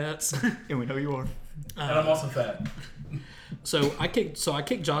also have tats. And we know you are. And I'm also fat. So I kicked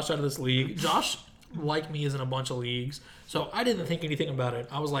Josh out of this league. Josh, like me, is in a bunch of leagues, so I didn't think anything about it.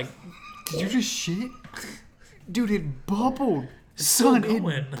 I was like, Did you just shit? Dude, it bubbled. still Son, going.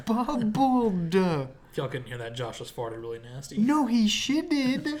 it bubbled. if y'all couldn't hear that, Josh was farted really nasty. No, he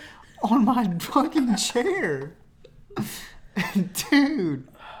shitted on my fucking chair. Dude,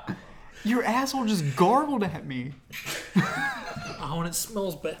 your asshole just gargled at me. Oh, and it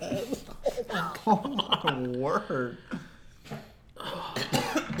smells bad. Oh my word.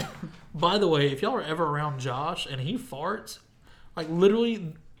 By the way, if y'all are ever around Josh and he farts, like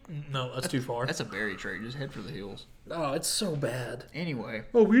literally, no, that's too far. That's a berry trait. Just head for the hills. Oh, it's so bad. Anyway.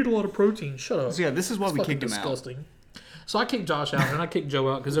 Oh, we eat a lot of protein. Shut up. So yeah, this is why It's we fucking kicked him out. disgusting. So I kicked Josh out and I kicked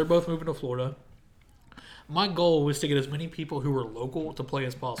Joe out because they're both moving to Florida. My goal was to get as many people who were local to play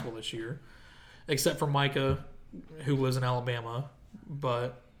as possible this year, except for Micah, who lives in Alabama.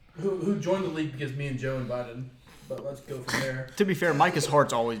 But Who joined the league because me and Joe invited. But let's go from there. To be fair, Micah's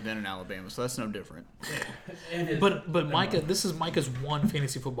heart's always been in Alabama, so that's no different. And his, but Micah, this is Micah's one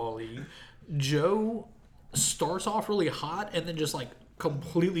fantasy football league. Joe starts off really hot and then just like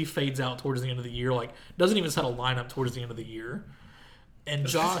completely fades out towards the end of the year. Like doesn't even set a lineup towards the end of the year. And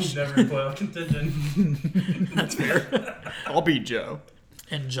he's Josh, never in playoff contention. that's fair. I'll beat Joe.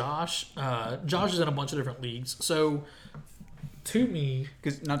 And Josh is in a bunch of different leagues. So to me,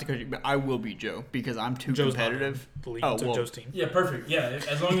 Because not to cut you, but I will beat Joe because I'm too Joe's not competitive. in the league. Oh, Took well. Joe's team. Yeah, perfect. Yeah,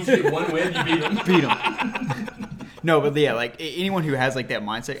 as long as you get one win, you beat him. Beat him. No, but yeah, like anyone who has like that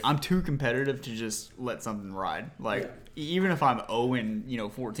mindset, I'm too competitive to just let something ride. Like even if I'm 0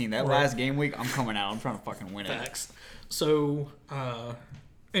 and 14, that Right. last game week, I'm coming out. I'm trying to fucking win it. Facts. So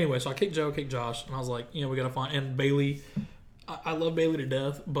anyway, so I kicked Joe, kicked Josh, and I was like, we gotta find. And Bailey, I love Bailey to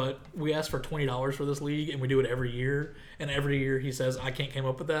death, but we asked for $20 for this league, and we do it every year. And every year he says, I can't come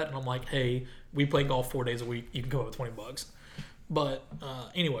up with that. And I'm like, hey, we play golf 4 days a week. You can come up with $20. But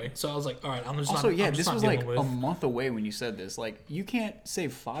anyway, so I was like, all right, I'm just Also, not. yeah, I'm just this not was dealing like with. a month away when you said this. Like, you can't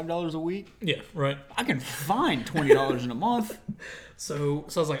save $5 a week. Yeah, right. I can find $20 in a month. So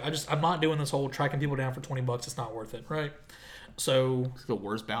I was like, I'm not doing this whole tracking people down for $20. It's not worth it, right? So It's the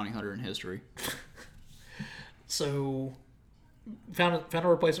worst bounty hunter in history. So, found a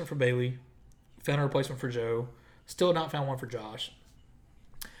replacement for Bailey, found a replacement for Joe, still not found one for Josh.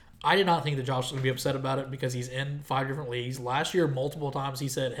 I did not think that Josh was going to be upset about it because he's in 5 different leagues. Last year, multiple times he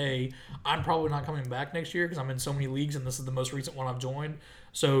said, hey, I'm probably not coming back next year because I'm in so many leagues and this is the most recent one I've joined.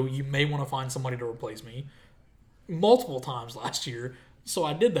 So you may want to find somebody to replace me. Multiple times last year. So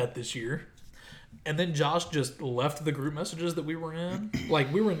I did that this year. And then Josh just left the group messages that we were in.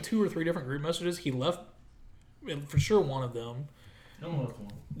 Like, we were in 2 or 3 different group messages. He left for sure one of them.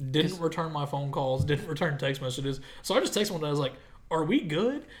 Didn't return my phone calls, didn't return text messages. So I just texted one day. I was like, are we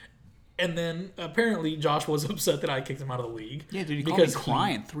good? And then apparently Josh was upset that I kicked him out of the league. Yeah, dude, he called me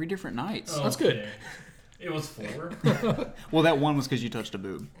crying 3 different nights. That's good. It was 4. Well, that one was because you touched a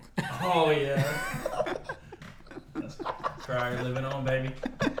boob. Oh, yeah. That's cry living on, baby.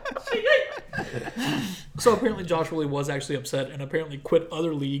 So apparently Josh really was actually upset and apparently quit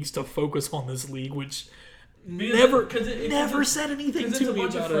other leagues to focus on this league, which never said anything to me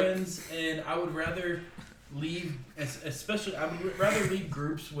about it. It's a bunch of friends, and I would rather leave, especially I would rather leave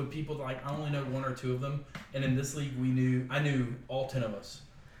groups with people that, like, I only know 1 or 2 of them, and in this league I knew all 10 of us.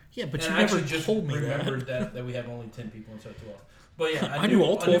 Yeah, but and you never just told me remembered that we have only 10 people instead of 12. But yeah, I knew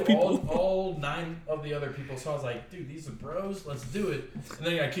all 12 people. All 9 of the other people. So I was like, dude, these are bros. Let's do it. And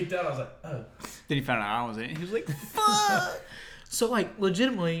then I got kicked out. I was like, oh. Then he found out I was in it. He was like, fuck. So, like,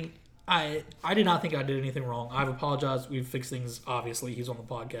 legitimately, I did not think I did anything wrong. I've apologized. We've fixed things. Obviously, he's on the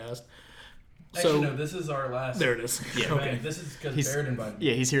podcast. Actually, no, this is our last. There it is. Yeah, okay. This is because Barrett invited me.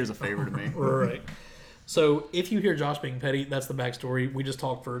 Yeah, he's here as a favor to me. Right. So if you hear Josh being petty, that's the backstory. We just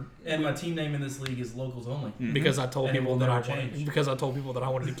talked for. And my team name in this league is Locals Only. Because I told people that I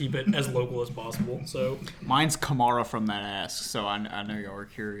wanted wanted to keep it as local as possible. So mine's Kamara from that ask, so I know y'all are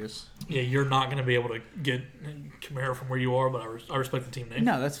curious. Yeah, you're not going to be able to get Kamara from where you are, but I respect the team name.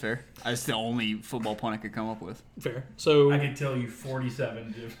 No, that's fair. That's the only football pun I could come up with. Fair. So I could tell you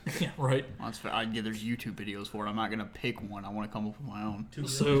 47, dude. Yeah, right. Well, that's fair. There's YouTube videos for it. I'm not gonna pick one. I want to come up with my own.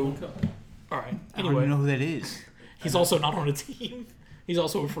 So, all right. I don't Anyway, even know who that is. he's also not on a team. He's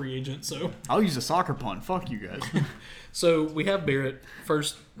also a free agent. So I'll use a soccer pun. Fuck you guys. So we have Barrett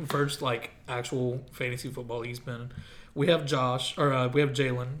first like actual fantasy football he's been. We have Josh or we have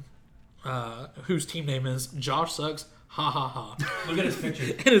Jalen, whose team name is Josh Sucks. Ha ha ha. Look at his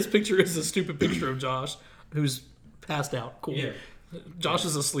picture. And his picture is a stupid picture of Josh who's passed out. Cool. Yeah. Josh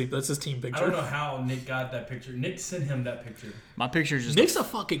is asleep. That's his team picture. I don't know how Nick got that picture. Nick sent him that picture. My picture is just. Nick's a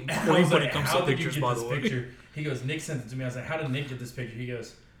fucking I queen was when like, it comes how to did you pictures, get by this the way. picture? He goes, Nick sent it to me. I was like, how did Nick get this picture? He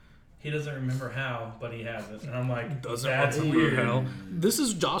goes, he doesn't remember how, but he has it. And I'm like, that's weird. How. This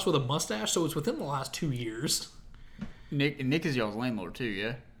is Josh with a mustache, so it's within the last 2 years. Nick is y'all's landlord too,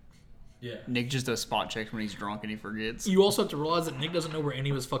 yeah? Yeah. Nick just does spot checks when he's drunk and he forgets. You also have to realize that Nick doesn't know where any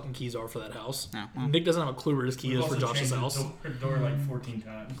of his fucking keys are for that house. No. Nick doesn't have a clue where his key We've is for also Josh's changed house. the door like 14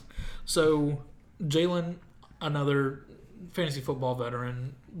 times. So, Jalen, another fantasy football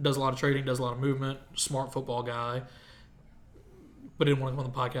veteran, does a lot of trading, does a lot of movement, smart football guy, but didn't want to come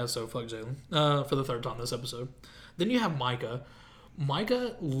on the podcast, so fuck Jalen for the 3rd time this episode. Then you have Micah.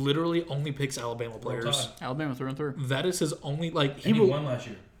 Micah literally only picks Alabama players. Alabama through and through. That is his only, like, And he won last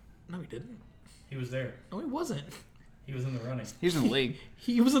year. No, he didn't. He was there. No, he wasn't. He was in the running. He was in the league.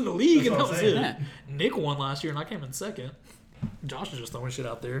 He was in the league, That's and that what was I'm it. saying. Yeah. Nick won last year, and I came in 2nd. Josh is just throwing shit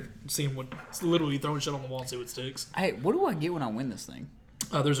out there, seeing what, literally throwing shit on the wall and see what sticks. Hey, what do I get when I win this thing?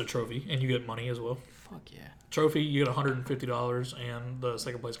 There's a trophy, and you get money as well. Fuck yeah. Trophy, you get $150, and the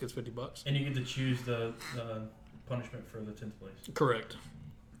second place gets $50. And you get to choose the punishment for the 10th place. Correct.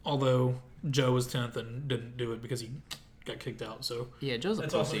 Although Joe was 10th and didn't do it because he got kicked out, so Yeah, Joe's a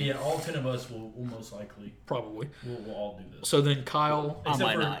That's pussy. also, yeah, all 10 of us will most likely, probably. we'll all do this. So then Kyle. I Except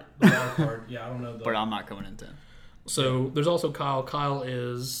might for not. the wild card. Yeah, I don't know. But I'm not coming in 10. So there's also Kyle. Kyle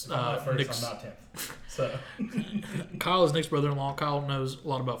is I'm not first, Nick's. I'm not 10th. So, Kyle is Nick's brother-in-law. Kyle knows a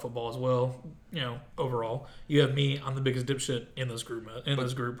lot about football as well. You know, overall, you have me. I'm the biggest dipshit in this group. Probably.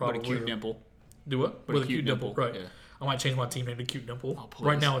 But a cute dimple. Do what? But With a cute dimple. right? Yeah. I might change my team name to Cute Dimple. Oh, please.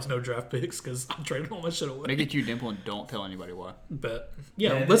 Right now it's no draft picks because I'm trading all my shit away. Make it Cute Dimple and don't tell anybody why. Bet.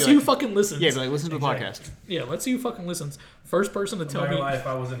 Yeah, Yeah, let's be see who like- fucking listens. Yeah, but like listen to the Exactly. podcast. Yeah, let's see who fucking listens. First person to I'm tell not me. gonna lie, if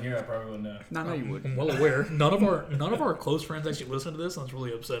I wasn't here, I probably wouldn't know. No, no, you would. I'm well aware. None of our close friends actually listen to this, and it's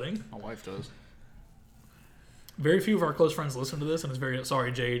really upsetting. My wife does. Very few of our close friends listen to this, and it's very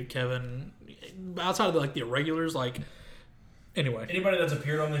sorry, Jade, Kevin. Outside of the irregulars, anyway. Anybody that's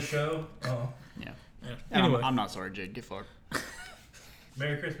appeared on this show, Yeah. Yeah. And Anyway, I'm not sorry, Jade. Get fucked.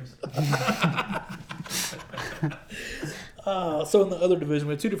 Merry Christmas. so in the other division,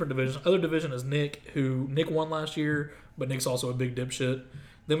 we have two different divisions. Other division is Nick, who Nick won last year, but Nick's also a big dipshit.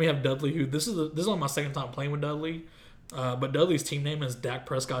 Then we have Dudley, who this is only my second time playing with Dudley, but Dudley's team name is Dak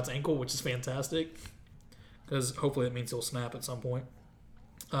Prescott's ankle, which is fantastic because hopefully it means he'll snap at some point.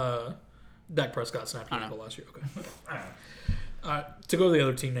 Dak Prescott snapped his ankle last year. Okay. All right, to go to the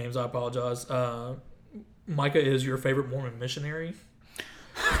other team names, I apologize. Micah is your favorite Mormon missionary.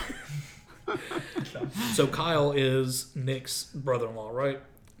 So Kyle is Nick's brother-in-law, right?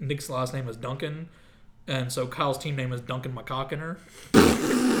 Nick's last name is Duncan, and so Kyle's team name is Duncan McCockiner.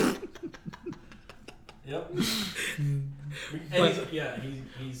 Yep. But-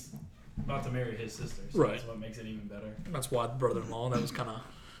 he's about to marry his sister, so Right. that's what makes it even better. That's why brother-in-law. That was kind of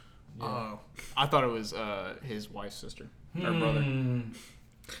Oh, I thought it was his wife's sister or brother.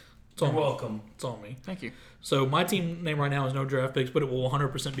 it's You're on me. welcome. It's on me. Thank you. So my team name right now is no draft picks, but it will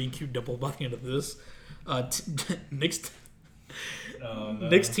 100% be Cute Dimple by the end of this. Nick's No.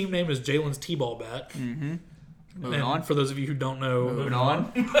 Nick's team name is Jalen's T-ball bat. Mm-hmm. Moving And on. for those of you who don't know, Moving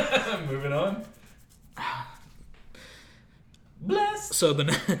on. Moving on. Blessed. so the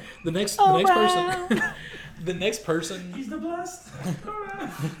next person the next person. He's the blessed.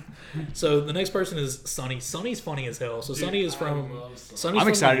 So the next person is Sonny. Sonny's funny as hell. So Sonny is from. Sonny's I'm from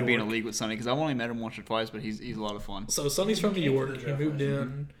excited New to be in a York. league with Sonny because I've only met him once or twice, but he's a lot of fun. So Sonny's from New came to York. the He draft moved last year.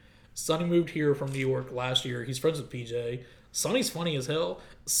 in. Sonny moved here from New York last year. He's friends with PJ. Sonny's funny as hell.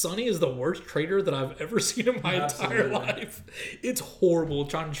 Sonny is the worst trader that I've ever seen in my entire Absolutely. life. It's horrible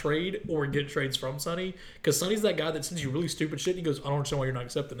trying to trade or get trades from Sonny because Sonny's that guy that sends you really stupid shit. And he goes, I don't understand why you're not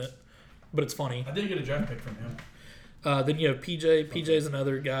accepting it, but it's funny. I did get a draft pick from him. Then you have PJ. PJ's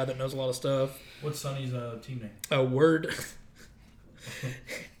another guy that knows a lot of stuff. What's Sonny's team name? A word.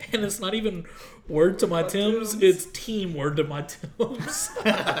 And it's not even word to my Tims, Tims. it's team word to my Tims. What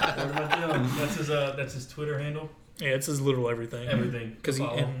about him? That's his Twitter handle. Yeah, it's his literal everything. Everything. Because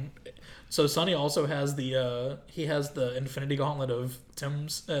Follow. so Sonny also has the Infinity Gauntlet of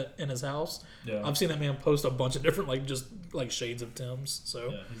Tim's in his house. Yeah. I've seen that man post a bunch of different just shades of Tim's. So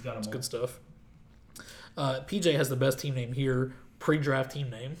Yeah, he's got it's them all. good stuff. PJ has the best team name here, pre-draft team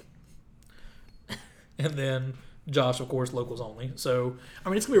name, and then Josh, of course, locals only. So I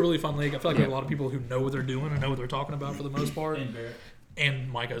mean, it's gonna be a really fun league. I feel like we have a lot of people who know what they're doing and know what they're talking about for the most part. And Barrett.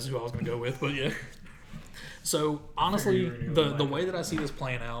 And Micah's who I was going to go with, but yeah. So honestly, Figured you were the gonna go with way that I see this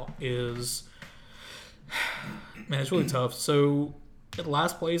playing out is, man, it's really tough. So at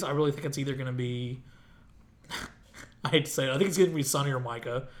last place, I really think it's either going to be, I hate to say it, I think it's going to be Sonny or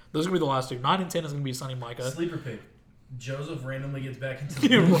Micah. Those are going to be the last two. 9 and 10 is going to be Sonny, Micah. Sleeper pick. Joseph randomly gets back into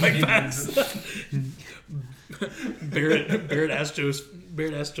Yeah, the right fast. Barrett asked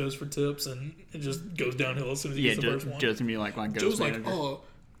Joe's for tips, and it just goes downhill as soon as he Yeah, gets the first one. Joe's gonna be like my ghost Joe's like, manager. oh,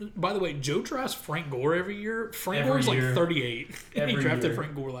 by the way, Joe drafts Frank Gore every year. Frank Every Gore's like year. 38. And he Every drafted year.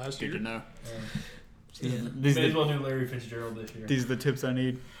 Frank Gore last Good year. to know. Yeah. These May are as well do Larry Fitzgerald this year. these are the tips I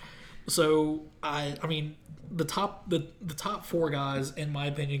need. So I mean, the top four guys, in my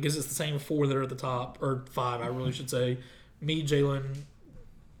opinion, because it's the same four that are at the top, or five, I really should say. Me, Jalen,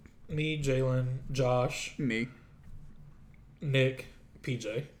 Josh, Me. Nick,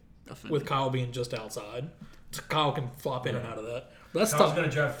 PJ, with Kyle being just outside. So Kyle can flop in and out of that. But that's Kyle's tough. going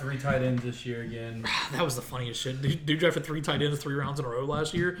to draft 3 tight ends this year again. That was the funniest shit. Dude drafted 3 tight ends 3 rounds in a row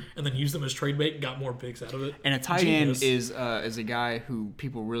last year, and then used them as trade bait and got more picks out of it. And a tight Genius. end is a guy who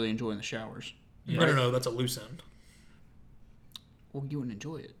people really enjoy in the showers. No, that's a loose end. Well, you wouldn't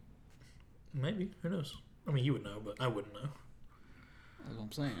enjoy it. Maybe. Who knows? I mean, you would know, but I wouldn't know. That's what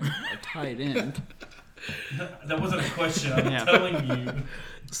I'm saying. A tight end. That wasn't a question. I'm Yeah. telling you.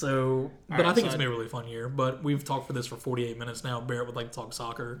 So, but right, I think so it's been a really fun year. But we've talked for this for 48 minutes now. Barrett would like to talk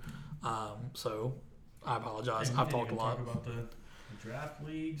soccer. So I apologize. And I've we talked a didn't lot. Talk about the draft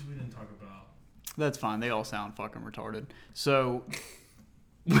leagues. We didn't talk about. That's fine. They all sound fucking retarded. So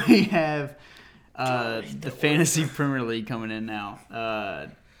we have the Fantasy Premier League coming in now.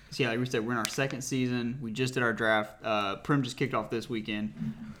 So yeah, like we said, we're in our second season. We just did our draft. Prim just kicked off this weekend.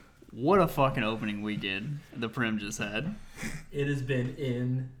 What a fucking opening weekend the Prim just had. It has been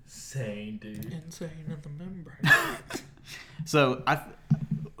insane, dude. Insane in the membrane. So,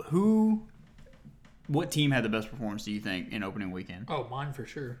 what team had the best performance, do you think, in opening weekend? Oh, mine for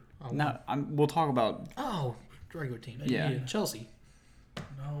sure. Oh, No, we'll talk about. Oh, regular team. Yeah. Chelsea.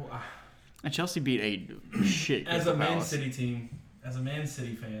 No, And Chelsea beat a shit. as a Crystal Man Palace. City team, as a Man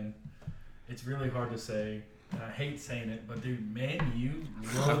City fan, it's really hard to say. And I hate saying it, but dude, Man U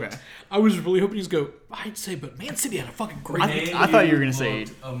looked. Okay. I was really hoping you'd go, I'd say, but Man City had a fucking great Man I thought you were U gonna say-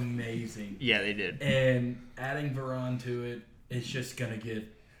 looked amazing. Yeah, they did. And adding Varane to it, it's just gonna get.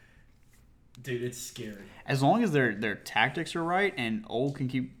 Dude, it's scary. As long as their tactics are right and Old can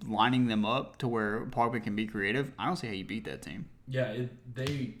keep lining them up to where Pogba can be creative, I don't see how you beat that team. Yeah,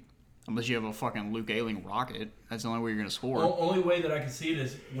 they. Unless you have a fucking Luke Ayling rocket. That's the only way you're going to score. Only way that I can see it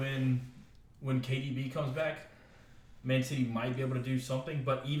is when KDB comes back, Man City might be able to do something.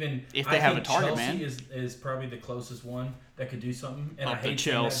 But even If they I have think a target, Chelsea man. is probably the closest one that could do something. And Up I the hate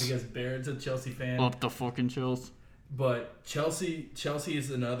saying that Chelsea. because Barrett's a Chelsea fan. Up the fucking chills. But Chelsea is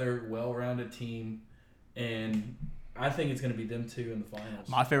another well-rounded team, and I think it's going to be them two in the finals.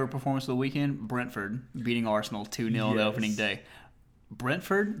 My favorite performance of the weekend, Brentford beating Arsenal 2-0 the Yes. opening day.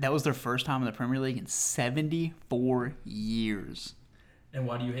 Brentford, that was their first time in the Premier League in 74 years. And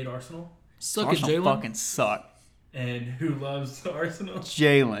why do you hate Arsenal? Suck it, Arsenal Jalen. fucking suck. And who loves Arsenal?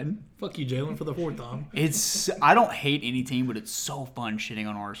 Jalen. Fuck you, Jalen, for the fourth time. I don't hate any team, but it's so fun shitting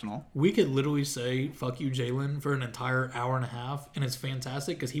on Arsenal. We could literally say "fuck you, Jalen" for an entire hour and a half, and it's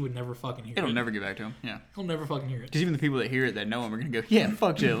fantastic because he would never fucking hear it. It'll never get back to him. Yeah. He'll never fucking hear it. Because even the people that hear it that know him are going to go, yeah,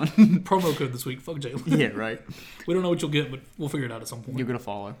 fuck Jalen. Promo code this week. Fuck Jalen. Yeah, right. We don't know what you'll get, but we'll figure it out at some point. You're going to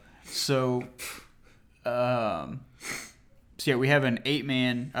follow. So yeah, we have an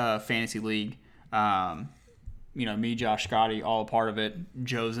 8-man fantasy league. Me, Josh, Scotty, all a part of it.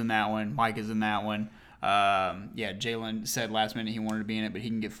 Joe's in that one. Mike is in that one. Jalen said last minute he wanted to be in it, but he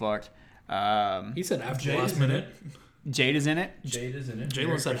can get fucked. He said after Jade the last is in minute. Jade is in it. Jade is in it. Jalen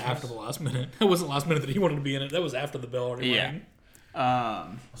Merry said Christmas. after the last minute. It wasn't last minute that he wanted to be in it. That was after the bell already Yeah.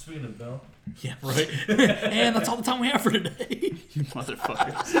 rang. Speaking of Bell, Yeah, right. And that's all the time we have for today. You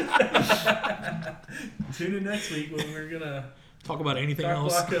motherfuckers. tune in next week when we're gonna Talk about anything talk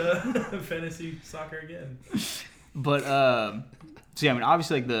else. block fantasy soccer again. But so yeah, I mean,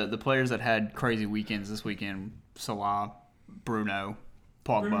 obviously, like the players that had crazy weekends this weekend: Salah, Bruno,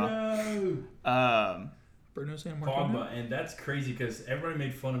 Pogba. Bruno. Bruno San Martino. Pogba, and that's crazy because everybody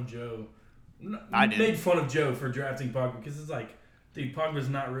made fun of Joe. I did. Made fun of Joe for drafting Pogba because it's like, dude, Pogba's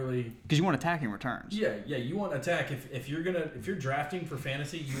not really. Because you want attacking returns. Yeah. You want attack. If you're drafting for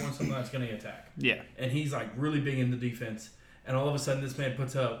fantasy, you want someone that's gonna attack. Yeah. And he's like really big in the defense. And all of a sudden, this man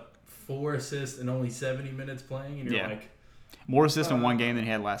puts up 4 assists in only 70 minutes playing, and you're Yeah. like, More assists in one game than he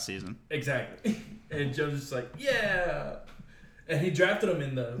had last season. exactly. And Joe's just like, yeah. And he drafted him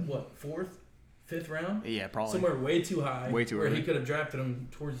in the 4th, 5th round. Yeah, probably. Somewhere way too high. Way too where early. he could have drafted him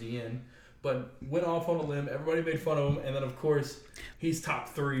towards the end, but went off on a limb. Everybody made fun of him, and then of course he's top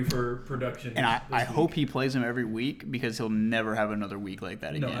 3 for production. And I this week. hope he plays him every week because he'll never have another week like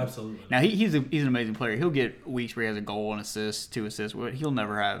that No, again. absolutely. Now he's an amazing player. He'll get weeks where he has a goal, an assist, 2 assists. But he'll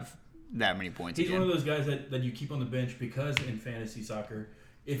never have that many points He's again. one of those guys that you keep on the bench because in fantasy soccer,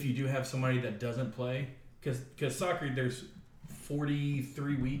 if you do have somebody that doesn't play, because soccer there's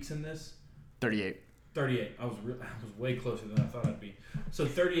 43 weeks in this. 38. 38. I was way closer than I thought I'd be. So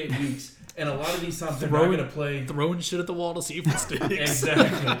 38 weeks, and a lot of these times they're not going to play. Throwing shit at the wall to see if it sticks.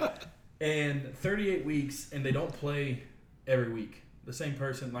 Exactly. And 38 weeks, and they don't play every week. The same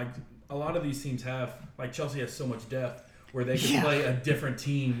person, like a lot of these teams have, like Chelsea has so much depth where they can Yeah. play a different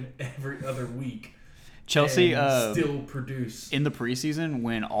team every other week. Chelsea and still produce. in the preseason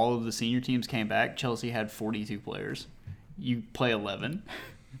when all of the senior teams came back, Chelsea had 42 players. You play 11.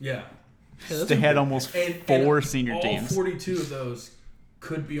 Yeah. They had almost And 4 senior all teams. 42 of those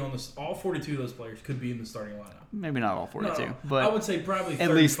could be on the. All 42 of those players could be in the starting lineup. Maybe not all 42, No, but I would say probably at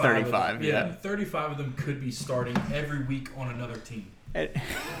least 35 of 35, them. yeah. 35 of them could be starting every week on another team. It-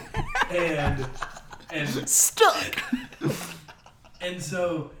 And stuck. and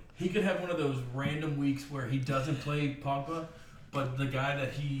so he could have one of those random weeks where he doesn't play Pogba, but the guy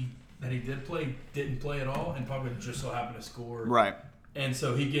that he did play didn't play at all, and Pogba just so happened to score. Right. And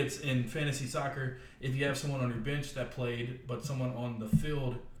so he gets in fantasy soccer, if you have someone on your bench that played, but someone on the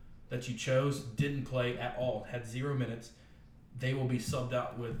field that you chose didn't play at all, had 0 minutes, they will be subbed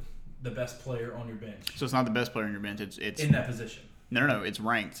out with the best player on your bench So it's not the best player on your bench. It's in that position. no. It's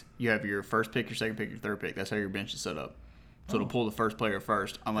ranked. You have your first pick, your second pick, your third pick. That's how your bench is set up. So it'll pull the first player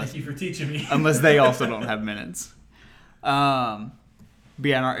first, unless Thank you for teaching me. unless they also don't have minutes. But But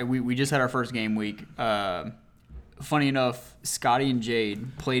yeah, we just had our first game week. Funny enough, Scotty and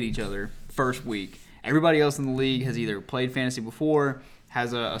Jade played each other first week. Everybody else in the league has either played fantasy before,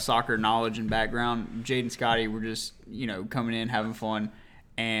 has a soccer knowledge and background. Jade and Scotty were just, coming in, having fun.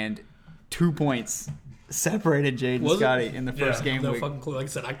 And 2 points separated Jade and Scotty in the first game no week. fucking clue. Like I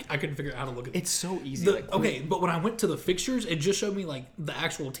said, I couldn't figure out how to look at it. It's so easy. But when I went to the fixtures, it just showed me like the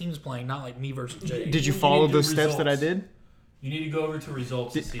actual teams playing, not like me versus Jade. Did you You follow need to those steps results. that I did? You need to go over to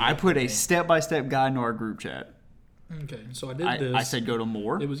results to see. I put a game. step-by-step guide into our group chat. Okay, so I did this. I said go to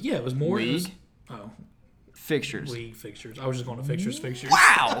more. it was more League. Oh, Fixtures. league fixtures. I was just going to fixtures.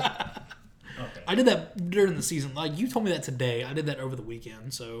 Wow. Okay. I did that during the season. Like you told me that today. I did that over the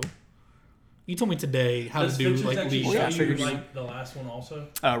weekend. So you told me today how Does to do Fixtures like actually league. Yeah, show you figures. like the last one also?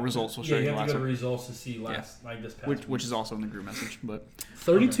 Results will show Yeah, you you the have last to go to one. results to see like this past Which is also in the group message. But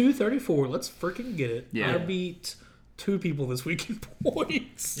 32-34. Let's freaking get it. Yeah. I beat 2 people this week in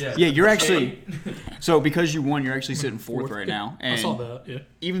points. Yeah, you're actually so because you won, you're actually sitting fourth right now. I And saw that. Yeah.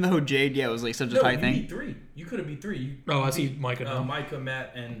 even though Jade, was like such a No, tight you thing. beat 3. You could have beat 3. You Oh, I see beat, Micah now. Micah,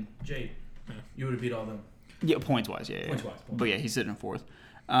 Matt, and Jade. Yeah. You would have beat all them. Yeah, points wise, yeah. Points-wise. But yeah, he's sitting in fourth.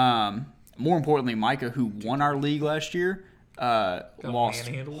 More importantly, Micah, who won our league last year, lost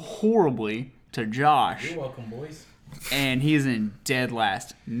manhandled. horribly to Josh, You're welcome, boys. and he's in dead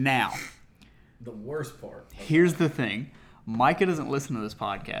last. Now, The worst part. here's the thing: Micah doesn't listen to this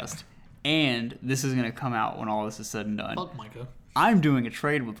podcast, and this is going to come out when all this is said and done. Fuck Micah. I'm doing a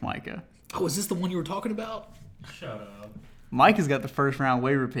trade with Micah. Oh, is this the one you were talking about? Shut up. Micah's got the first round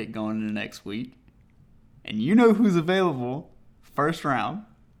waiver pick going into next week, and you know who's available first round.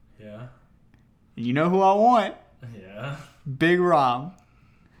 Yeah. And you know who I want? Yeah. Big Rom,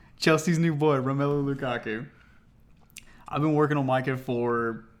 Chelsea's new boy, Romelu Lukaku. I've been working on Micah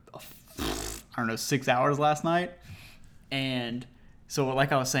for, 6 hours last night. And so,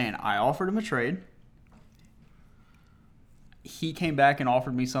 like I was saying, I offered him a trade. He came back and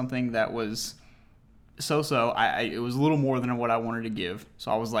offered me something that was so-so. It was a little more than what I wanted to give. So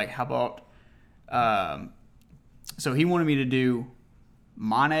I was like, how about... so he wanted me to do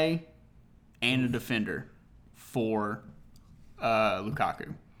Mane and a defender for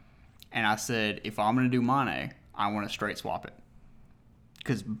Lukaku. And I said, if I'm going to do Mane, I want to straight swap it.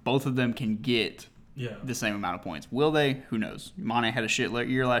 Because both of them can get the same amount of points. Will they? Who knows? Mane had a shit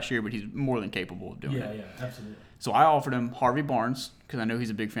year last year, but he's more than capable of doing it. Yeah, absolutely. So I offered him Harvey Barnes, because I know he's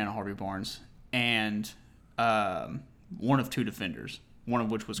a big fan of Harvey Barnes, and one of 2 defenders, one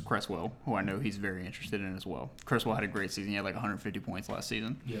of which was Cresswell, who I know he's very interested in as well. Cresswell had a great season. He had like 150 points last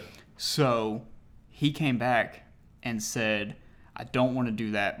season. Yeah. So he came back and said, I don't want to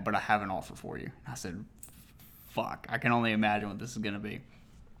do that, but I have an offer for you. I said, fuck, I can only imagine what this is going to be.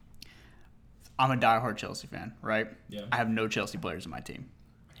 I'm a diehard Chelsea fan, right? Yeah. I have no Chelsea players in my team.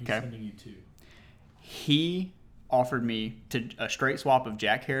 He's Okay. sending you 2. He offered me a straight swap of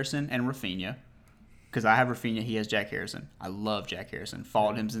Jack Harrison and Rafinha, because I have Rafinha, he has Jack Harrison. I love Jack Harrison.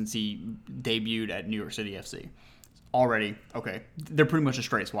 Followed him since he debuted at New York City FC. Already, okay, they're pretty much a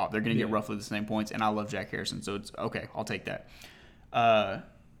straight swap. They're going to get roughly the same points, and I love Jack Harrison, so it's okay. I'll take that.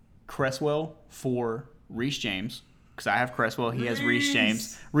 Cresswell for Reece James, because I have Cresswell. He has Reece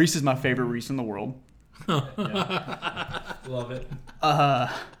James. Reece is my favorite Reece in the world. Love it.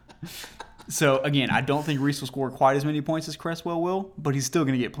 So, again, I don't think Reece will score quite as many points as Cresswell will, but he's still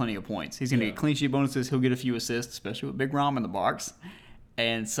going to get plenty of points. He's going to get clean sheet bonuses. He'll get a few assists, especially with Big Rom in the box.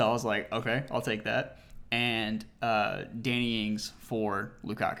 And so I was like, okay, I'll take that. And Danny Ings for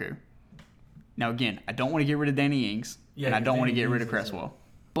Lukaku. Now, again, I don't want to get rid of Danny Ings, and I don't want to get rid of Cresswell.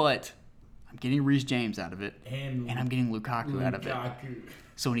 But I'm getting Reece James out of it, and I'm getting Lukaku out of it.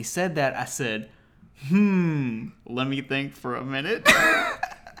 So when he said that, I said, let me think for a minute.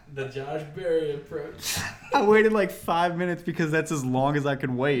 The Josh Berry approach. I waited like 5 minutes because that's as long as I could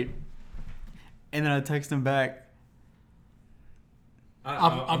wait. And then I text him back.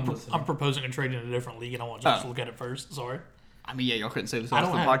 I'm proposing a trade in a different league, and I want Josh to look at it first. Sorry. I mean, yeah, y'all couldn't say this I on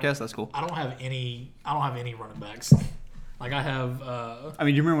don't the have- podcast. That's cool. I don't have any running backs. Like I have. I mean,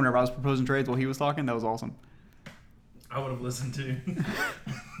 do you remember whenever I was proposing trades while he was talking? That was awesome. I would have listened to.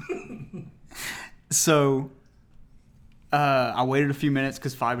 So, I waited a few minutes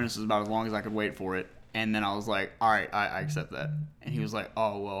because 5 minutes was about as long as I could wait for it. And then I was like, all right, I accept that. And he was like,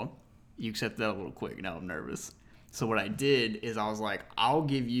 oh, well, you accepted that a little quick. Now I'm nervous. So what I did is I was like, I'll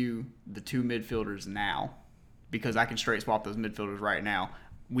give you the 2 midfielders now because I can straight swap those midfielders right now.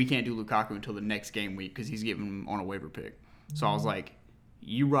 We can't do Lukaku until the next game week because he's giving him on a waiver pick. So I was like,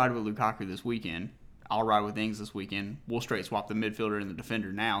 you ride with Lukaku this weekend. I'll ride with Ings this weekend. We'll straight swap the midfielder and the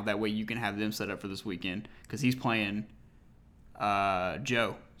defender now. That way you can have them set up for this weekend because he's playing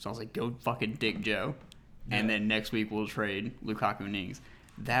Joe. So I was like, go fucking dick Joe. Yeah. And then next week we'll trade Lukaku and Ings.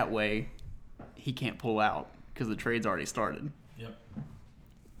 That way, he can't pull out because the trade's already started. Yep.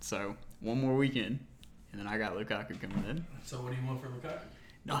 So one more weekend, and then I got Lukaku coming in. So what do you want for Lukaku?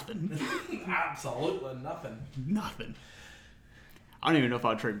 Nothing. Absolutely nothing. Nothing. I don't even know if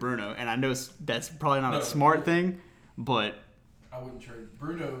I'd trade Bruno, and I know that's probably not No. a smart thing, but I wouldn't trade.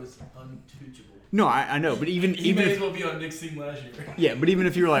 Bruno is untouchable. no, I know. But even He even may if, as well be on Nick's team last year. yeah, but even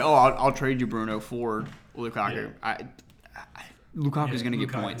if you were like, oh, I'll trade you Bruno for Lukaku, Lukaku's gonna get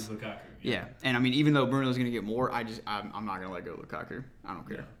Lukaku's points. Lukaku. Yeah, and I mean, even though Bruno's gonna get more, I'm not gonna let go of Lukaku. I don't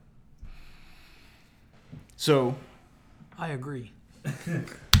care. So, I agree.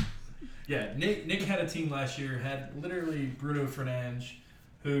 Yeah, Nick had a team last year, had literally Bruno Fernandes,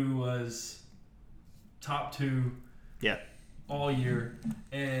 who was top 2 yeah, all year,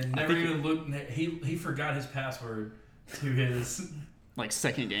 and I never think even looked. He forgot his password to his. like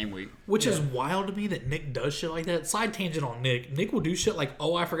second game week. Which is wild to me that Nick does shit like that. Side tangent on Nick. Nick will do shit like,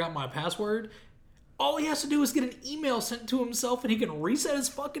 oh, I forgot my password. All he has to do is get an email sent to himself and he can reset his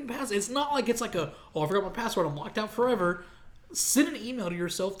fucking password. It's not like it's like I forgot my password. I'm locked out forever. Send an email to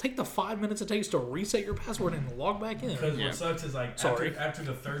yourself. Take the 5 minutes it takes to reset your password and log back in. Because Yeah. what sucks is like Sorry. after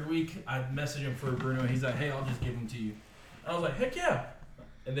the 3rd week, I messaged him for Bruno. He's like, hey, I'll just give him to you. I was like, heck yeah.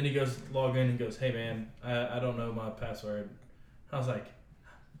 And then he goes log in and goes, hey man, I don't know my password. I was like,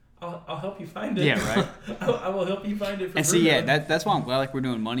 I'll help you find it. Yeah, right. I will help you find it. For And see, Bruno. yeah, that's why I'm glad like we're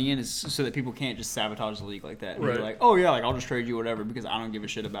doing money in is so that people can't just sabotage the league like that. And be Right. like, oh yeah, like I'll just trade you whatever because I don't give a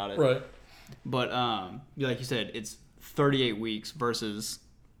shit about it. Right. But like you said, it's 38 weeks versus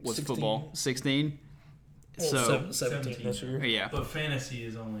what's 16. football 16. Well, So 17 this year. yeah, But fantasy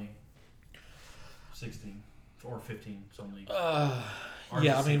is only 16 or 15. Some leagues. Ours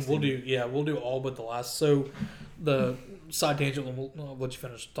Yeah, I is mean, 16. we'll do all but the last. So, the side tangent, I'll let you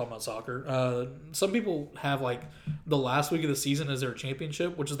finish talking about soccer. Some people have, like, the last week of the season as their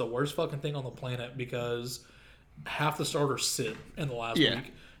championship, which is the worst fucking thing on the planet because half the starters sit in the last Yeah.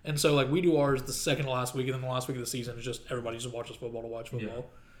 week. And so, like, we do ours the second to last week, and then the last week of the season is just everybody just watches football to watch football. Yeah.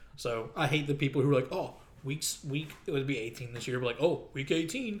 So, I hate the people who are like, oh, week, it would be 18 this year, but like, oh, week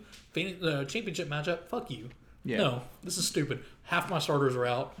 18, championship matchup, fuck you. Yeah. No, this is stupid. Half my starters are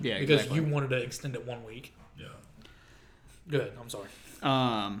out Yeah, because exactly. you wanted to extend it 1 week. Yeah. Good. I'm sorry.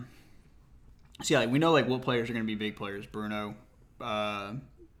 So yeah, like we know like what players are going to be big players. Bruno,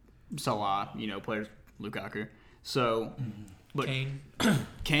 Salah, players, Lukaku. So, but Kane.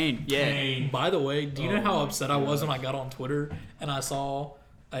 Kane, yeah. Kane. By the way, do you know Oh how my upset I was when I got on Twitter and I saw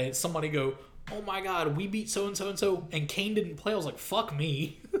somebody go, "Oh my God, we beat so and so and so," and Kane didn't play? I was like, "Fuck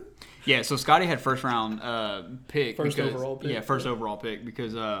me." Yeah, so Scotty had first round pick. First overall pick. Yeah, first overall pick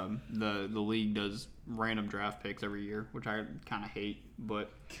because the league does random draft picks every year, which I kind of hate.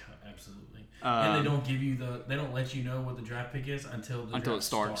 But Absolutely. And they don't give you they don't let you know what the draft pick is until it draft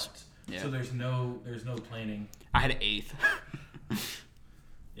starts. Yeah. So there's no planning. I had an eighth.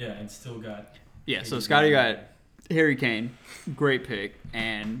 Yeah, and still got. Yeah, so AD. Scotty got Harry Kane, great pick,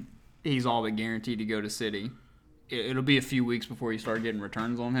 and he's all but guaranteed to go to City. It'll be a few weeks before you start getting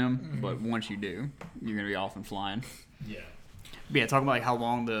returns on him, but once you do, you're gonna be off and flying. Yeah. But yeah, talking about like how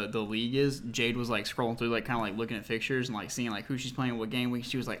long the league is. Jade was like scrolling through, like kind of like looking at fixtures and like seeing like who she's playing, what game week.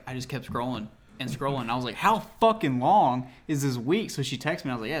 She was like, I just kept scrolling and scrolling. I was like, how fucking long is this week? So she texted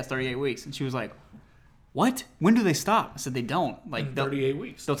me. I was like, yeah, it's 38 weeks, and she was like, what? When do they stop? I said they don't. Like In 38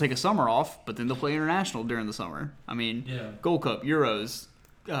 weeks. they'll take a summer off, but then they'll play international during the summer. I mean, Yeah. Gold Cup, Euros,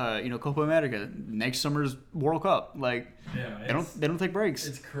 Copa America, next summer's World Cup. Like Yeah. they don't take breaks.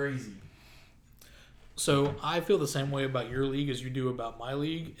 It's crazy. So I feel the same way about your league as you do about my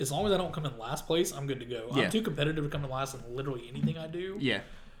league. As long as I don't come in last place, I'm good to go. Yeah. I'm too competitive to come in last in literally anything I do. Yeah,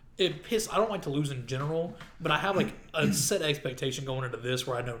 I don't like to lose in general, but I have like a set expectation going into this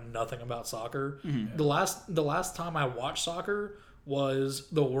where I know nothing about soccer. Mm-hmm. The last time I watched soccer was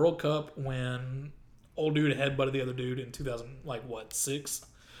the World Cup when old dude headbutted the other dude in 2006.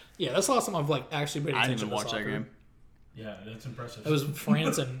 Yeah, that's the last time I've like actually paid I attention didn't even to watch soccer. that game. Yeah, that's impressive. It was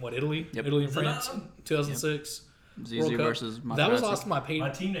France and Italy? Yep. Italy and Is it France, not? 2006. ZZ World Cup. versus Materazzi. That was the last time I paid. My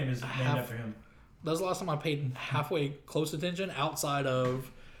team name is named Half- after him. That was the last time I paid halfway close attention outside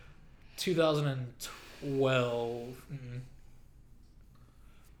of 2012.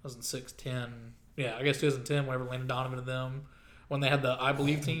 2006, 10. Yeah, I guess 2010, whenever Landon Donovan and them, when they had the I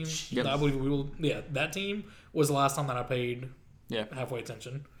Believe team. Yep. The I Believe We Will. Yeah, that team was the last time that I paid Yeah. halfway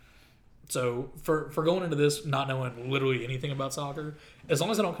attention. So for going into this, not knowing literally anything about soccer, as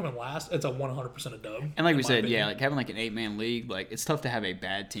long as I don't come in last, it's a 100% a dub. And like in we my said, opinion. yeah, like having like an 8-man league, like it's tough to have a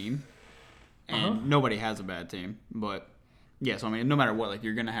bad team, and Uh-huh. nobody has a bad team. But Yeah, so I mean, no matter what, like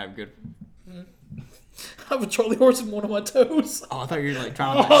you're gonna have good. I have a Charlie horse in one of my toes. Oh, I thought you were like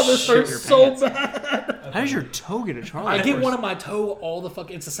trying to. Oh, this shit hurts your so pants. bad. How does your toe get a Charlie? I get horse? one of my toe all the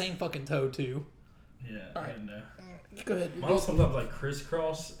fucking. It's the same fucking toe too. Yeah, All right. I know. Go ahead. Mine also comes up like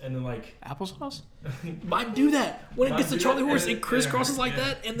crisscross, and then like Applesauce. Mine do that when it Mine gets the do Charlie that, horse. and It crisscrosses like yeah.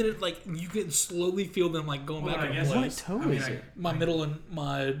 that, and then it like you can slowly feel them like going Well, back I and guess forth. What toe I mean, is it? My middle and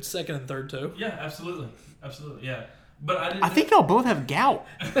my second and third toe. Yeah, absolutely, yeah. But I didn't. I think y'all both have gout.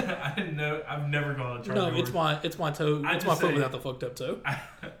 I didn't know. I've never gone on a Charlie No, horse. it's my toe. I It's my just foot say- without the fucked up toe.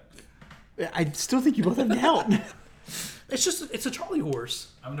 I still think you both have gout. It's a Charlie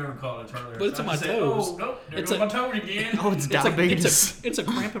horse. I've never called it a Charlie horse. But it's I on my just say, toes. Oh, nope, there It's goes a- my toe again. Oh, it's diabetes. It's a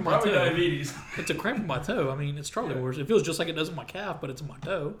cramp in my Probably toe. diabetes. It's a cramp in my toe. I mean, it's Charlie horse. It feels just like it does in my calf, but it's in my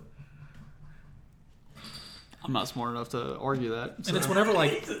toe. I'm not smart enough to argue that. And it's whenever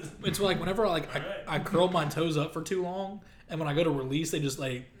I curl my toes up for too long, and when I go to release, they just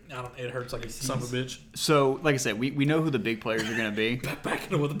like it hurts like a son of a bitch. So, like I said, we know who the big players are going to be. Back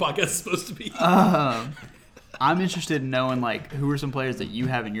into what the podcast is supposed to be. I'm interested in knowing like who are some players that you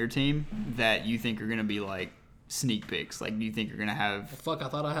have in your team that you think are going to be like sneak picks. Like, do you think you're going to have? Fuck, I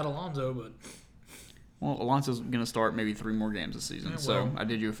thought I had Alonzo, but Well, Alonso's going to start maybe 3 more games this season, Yeah, so well. I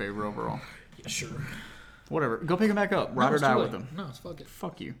did you a favor overall. yeah, sure. Whatever, go pick him back up. Ride No, or it's die too with late. him. No, it's fuck it.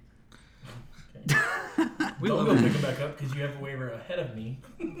 Fuck you. We Don't love go it. pick him back up because you have a waiver ahead of me,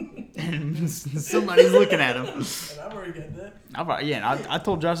 And somebody's looking at him. and I've already got that. I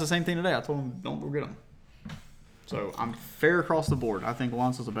told Josh the same thing today. I told him don't go get him. So I'm fair across the board. I think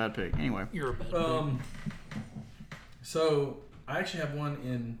Alonso's a bad pick. Anyway, You're a bad pick. So I actually have one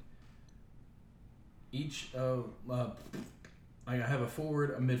in each of. I have a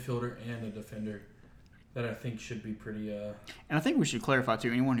forward, a midfielder, and a defender that I think should be pretty. and I think we should clarify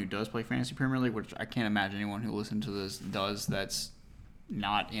too. Anyone who does play fantasy Premier League, which I can't imagine anyone who listens to this does, that's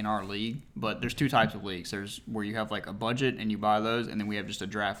not in our league. But there's 2 types of leagues. There's where you have like a budget and you buy those, and then we have just a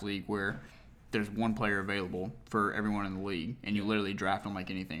draft league where there's one player available for everyone in the league, and you literally draft them like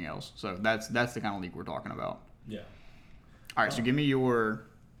anything else. So that's the kind of league we're talking about. Yeah, All right, so give me your.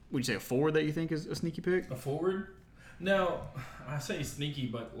 Would you say a forward that you think is a sneaky pick? a forward. Now I say sneaky,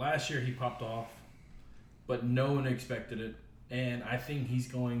 but last year he popped off, but no one expected it, and I think he's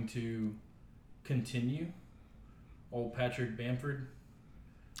going to continue. Old Patrick Bamford.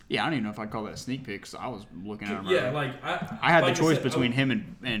 Yeah, I don't even know if I'd call that a sneak pick. Cause I was looking at him. Yeah, earlier. like I had like the choice said, between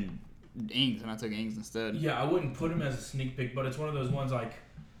him and Ings, and I took Ings instead. Yeah, I wouldn't put him as a sneak pick, but it's one of those ones like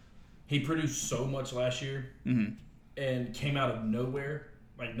he produced so much last year Mm-hmm. and came out of nowhere.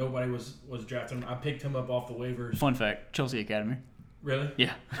 Like nobody was drafting him. I picked him up off the waivers. Fun fact: Chelsea Academy. Really?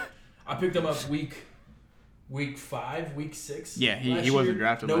 Yeah, I picked him up week 5, week 6. Yeah, he last wasn't year.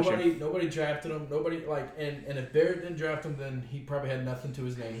 drafted last year. Nobody drafted him. Nobody and if Barrett didn't draft him, then he probably had nothing to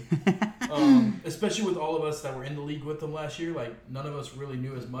his name. Especially with all of us that were in the league with him last year, like none of us really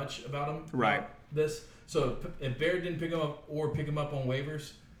knew as much about him. Right. about this. So if Barrett didn't pick him up or pick him up on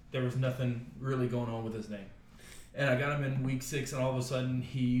waivers, there was nothing really going on with his name. And I got him in week 6, and all of a sudden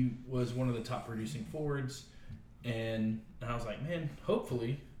he was one of the top producing forwards. And I was like, man,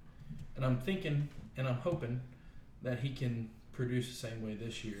 hopefully, and I'm thinking and I'm hoping that he can produce the same way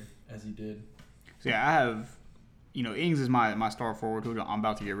this year as he did. So yeah, I have. Ings is my star forward, who I'm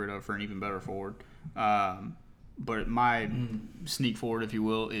about to get rid of for an even better forward. But my sneak forward, if you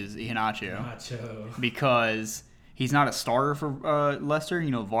will, is Iheanacho. Nacho. Because he's not a starter for Leicester.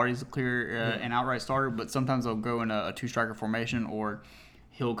 Vardy's a clear and outright starter, but sometimes they'll go in a 2-striker formation, or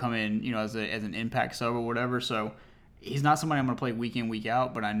he'll come in, as an impact sub or whatever. So he's not somebody I'm going to play week in, week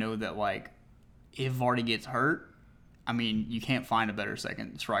out, but I know that, like, if Vardy gets hurt, I mean, you can't find a better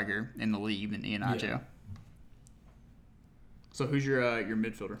second striker in the league than Iheanacho. Yeah. So who's your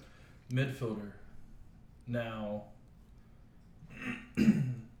midfielder? Midfielder. Now,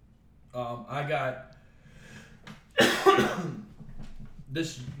 I got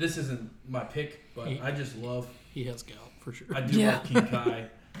this. This isn't my pick, but I just love. He has gout for sure. I do Yeah. love King Kai,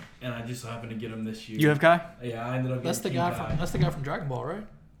 and I just happened to get him this year. You have Kai? Yeah, I ended up. That's the getting guy King Kai. from that's the guy from Dragon Ball, right?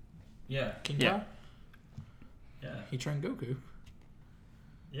 Yeah, King Yeah. Kai. yeah, He trained Goku.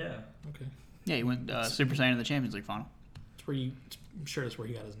 yeah. Okay, Yeah, he went Super Saiyan in the Champions League final. that's where I'm sure that's where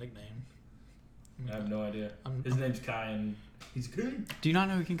he got his nickname. I have no idea. I'm- His name's Kai, and he's good. Do you not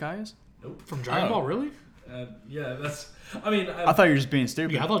know who King Kai is? Nope. From Dragon Oh. Ball, really? Yeah, that's. I mean, I thought you were just being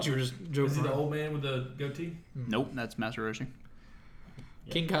stupid. Yeah, I thought you were just is joking. he the around. old man with the goatee? Nope, that's Master Roshi.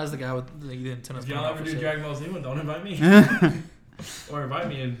 King Kai's the guy with the antennas. If y'all coming ever off do his Dragon Ball Z one, don't invite me. Or invite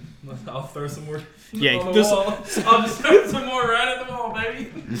me and I'll throw some more Yeah, on the this- wall. I'll just throw some more right at the wall,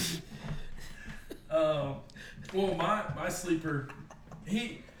 baby. Well, my sleeper,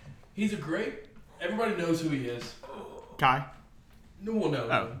 he's a great. Everybody knows who he is. Kai? No one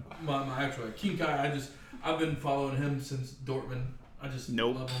knows. Oh. My actual King Kai. I've been following him since Dortmund. I just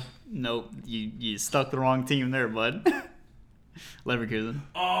love him. Nope. You stuck the wrong team there, bud. Leverkusen.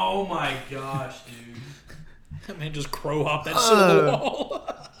 Oh my gosh, dude. That man just crow hopped that shit on the wall.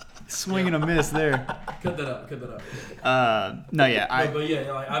 Swing and a miss there. Cut that up. No, yeah. But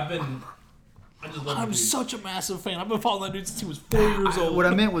yeah, like I just love him. I'm such a massive fan. I've been following that dude since he was 4 years old. What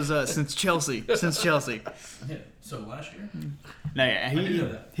I meant was since Chelsea. Yeah. So last year. No,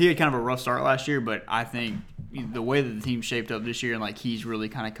 yeah. He had kind of a rough start last year, but I think the way that the team shaped up this year, and like he's really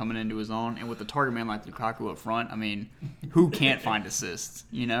kind of coming into his own, and with the target man like Lukaku up front, I mean, who can't find assists?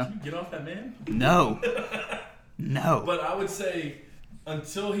 You know? Get off that man. No. But I would say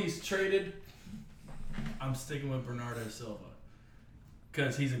until he's traded, I'm sticking with Bernardo Silva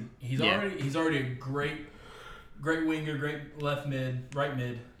because he's already a great winger, great right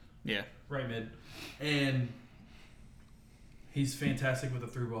mid, and he's fantastic with the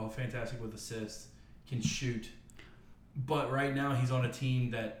through ball, fantastic with assists, can shoot. But right now he's on a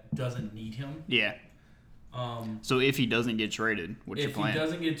team that doesn't need him. Yeah. So if he doesn't get traded, what's your plan? If he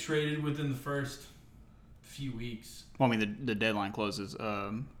doesn't get traded within the first few weeks. Well, I mean, the deadline closes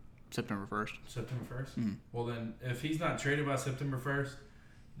September 1st. September 1st? Mm-hmm. Well, then, if he's not traded by September 1st,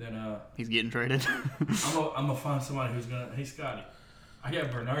 then he's getting traded. I'm going to find somebody who's going to... Hey, Scotty, I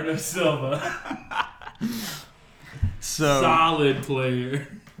got Bernardo Silva. Solid player.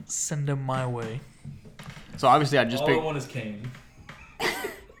 Send him my way. So, obviously, I just All picked... I want is Kane.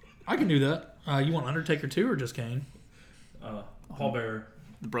 I can do that. You want Undertaker too, or just Kane? Pallbearer.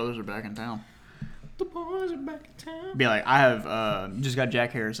 The brothers are back in town. The boys are back in town. Be like, I have just got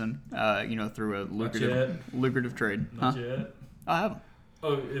Jack Harrison, through a lucrative trade. Not yet. I have him.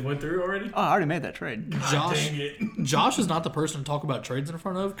 Oh, it went through already? Oh, I already made that trade. Josh, dang it. Josh is not the person to talk about trades in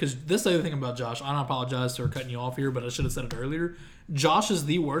front of, because this is the other thing about Josh. I apologize for cutting you off here, but I should have said it earlier. Josh is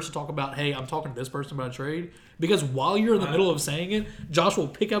the worst to talk about, hey, I'm talking to this person about a trade, because while you're in the middle of saying it, Josh will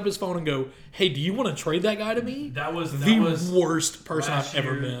pick up his phone and go, hey, do you want to trade that guy to me? That was the worst person I've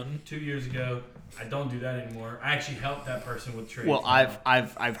ever year, been. 2 years ago. I don't do that anymore. I actually helped that person with trades. Well,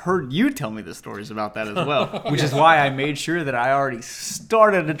 I've heard you tell me the stories about that as well, which is why I made sure that I already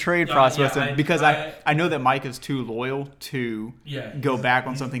started a trade process with him, because I know that Mike is too loyal to go back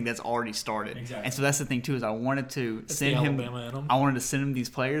on something that's already started. Exactly. And so that's the thing too, is I wanted to send him these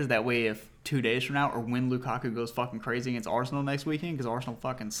players, that way if 2 days from now or when Lukaku goes fucking crazy against Arsenal next weekend, because Arsenal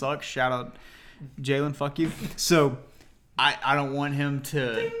fucking sucks, shout out Jalen, fuck you. So I don't want him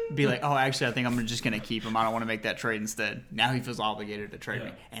to be like, oh, actually, I think I'm just going to keep him. I don't want to make that trade instead. Now he feels obligated to trade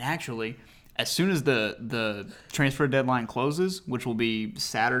me. And actually, as soon as the transfer deadline closes, which will be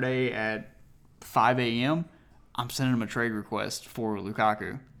Saturday at 5 a.m., I'm sending him a trade request for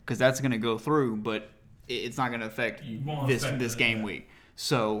Lukaku, because that's going to go through, but it's not going to affect this game week.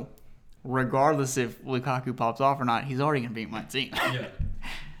 So regardless if Lukaku pops off or not, he's already going to beat my team. Yeah.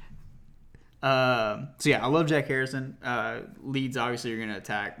 So yeah, I love Jack Harrison. Leeds obviously are going to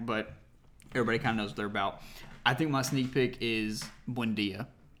attack, but everybody kind of knows what they're about. I think my sneak pick is Buendia.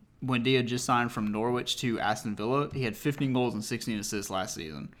 Buendia just signed from Norwich to Aston Villa. He had 15 goals and 16 assists last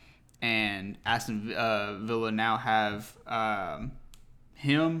season. And Aston Villa now have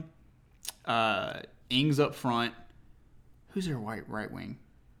him, Ings up front. Who's their right wing?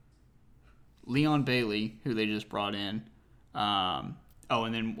 Leon Bailey, who they just brought in.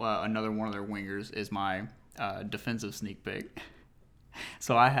 And then another one of their wingers is my defensive sneak pick.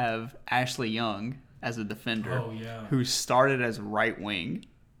 So I have Ashley Young as a defender, who started as right wing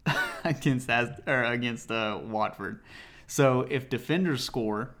against Watford. So if defenders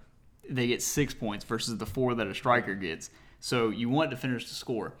score, they get 6 points versus the 4 that a striker gets. So you want defenders to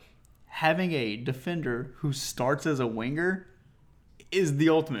score. Having a defender who starts as a winger is the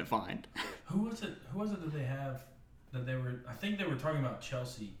ultimate find. Who was it that they have? I think they were talking about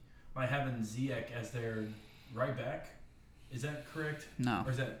Chelsea by having Ziyech as their right back. Is that correct? No.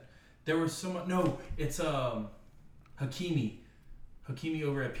 Or is that there was someone? No, it's Hakimi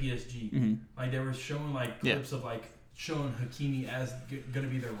over at PSG. Mm-hmm. Like they were showing like clips of like showing Hakimi as going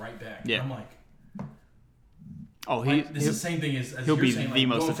to be their right back. Yeah. I'm like, it's the same thing as he'll you're be saying, the like,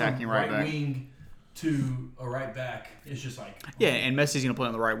 most going attacking from right back. Wing to a right back, it's just like and Messi's going to play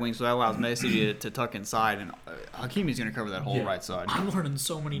on the right wing, so that allows Messi to tuck inside, and Hakimi's going to cover that whole right side. I'm learning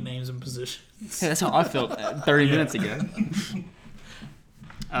so many names and positions. Hey, that's how I felt 30 minutes ago.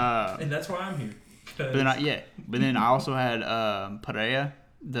 And that's why I'm here. But then I also had Pereira,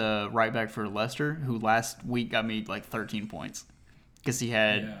 the right back for Leicester, who last week got me like 13 points. because he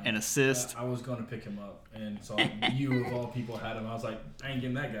had an assist. I was going to pick him up, and so you of all people had him. I was like, I ain't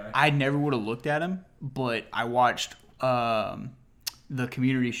getting that guy. I never would have looked at him, but I watched the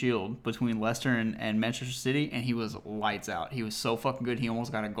Community Shield between Leicester and Manchester City, and he was lights out. He was so fucking good. He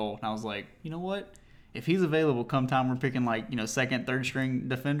almost got a goal, and I was like, you know what? If he's available, come time we're picking second, third string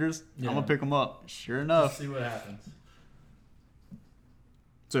defenders, I'm gonna pick him up. Sure enough. Let's see what happens.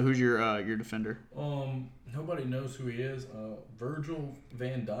 So who's your defender? Nobody knows who he is. Virgil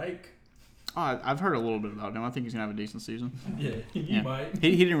van Dijk. Oh, I've heard a little bit about him. I think he's gonna have a decent season. Yeah, he might.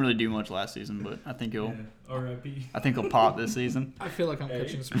 He didn't really do much last season, but I think he'll. Yeah. R.I.P. I think he'll pop this season. I feel like I'm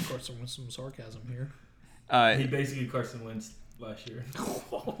catching some sarcasm here. He basically Carson Wentz last year.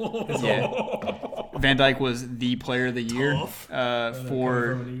 Yeah. Van Dijk was the player of the year Coming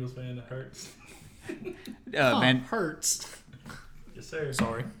for. from an Eagles fan, that hurts. Hurts. Yes, sir.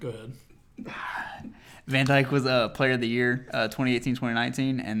 Sorry. Go ahead. Van Dijk was player of the year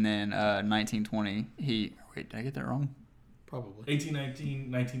 2018-2019, and then 19-20. Wait, did I get that wrong? Probably. 18,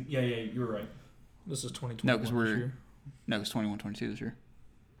 19. Yeah, you were right. This is 2021. No, because it's 21-22 this year.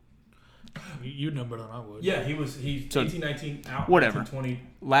 You'd know better than I would. Yeah, he's So, 18, 19 out. whatever. 20.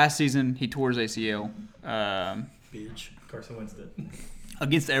 Last season, he tore his ACL. Bitch. Carson Wentz did.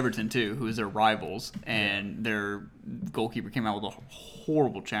 Against Everton too, who is their rivals, and their goalkeeper came out with a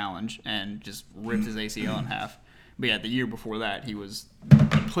horrible challenge and just ripped his ACL in half. But yeah, the year before that, he was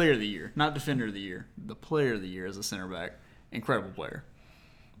the player of the year, not defender of the year, the player of the year as a center back. Incredible player.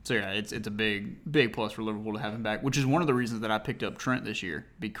 So yeah, it's a big plus for Liverpool to have him back, which is one of the reasons that I picked up Trent this year,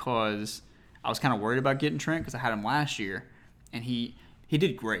 because I was kind of worried about getting Trent because I had him last year, and he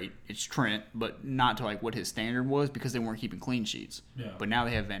did great. It's Trent, but not to what his standard was because they weren't keeping clean sheets. Yeah. But now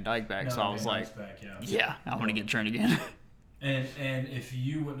they have Van Dijk back, so I was like, back, yeah, I want to get Trent again. And if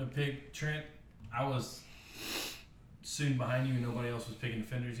you wouldn't have picked Trent, I was soon behind you and nobody else was picking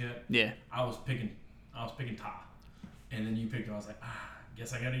defenders yet. Yeah. I was picking Ta. And then you picked him. I was like,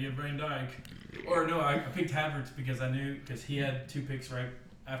 guess I got to get Van Dijk. Or no, I picked Havertz because he had 2 picks right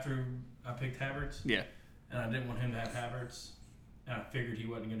after I picked Havertz. Yeah. And I didn't want him to have Havertz. And I figured he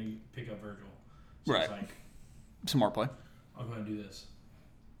wasn't going to pick up Virgil. So Right. I was like, Smart play. I'll go ahead and do this.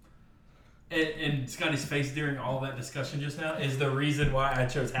 And Scotty's face during all that discussion just now is the reason why I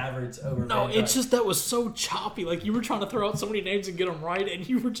chose Havertz over No, Van Dijk. it's just that was so choppy. Like, you were trying to throw out so many names and get them right, and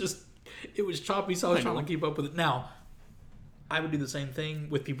you were just... It was choppy, so I was trying to keep up with it. Now, I would do the same thing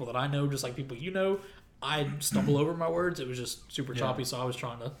with people that I know, just like people you know. I'd stumble over my words. It was just super choppy, so I was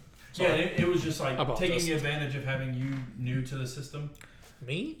trying to... Yeah, it was just like apologize. taking advantage of having you new to the system.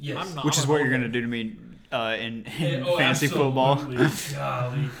 Me? Yes. I'm not. Which is what you're going to do to me in fantasy absolutely. football.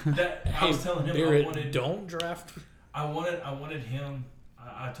 Golly. I was telling him Barrett, don't draft. I wanted him.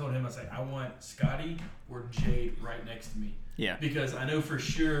 I told him, I said, I want Scotty or Jade right next to me. Yeah. Because I know for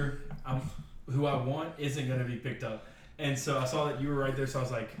sure who I want isn't going to be picked up. And so I saw that you were right there, so I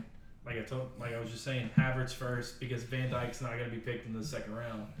was like I was just saying, Havertz first because Van Dijk's not going to be picked in the second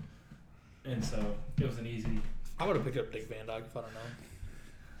round. And so it was an easy. I would have picked up Dick Van Dyke if I'd have known.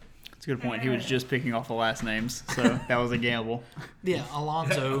 That's a good point. He was just picking off the last names, so that was a gamble. Yeah,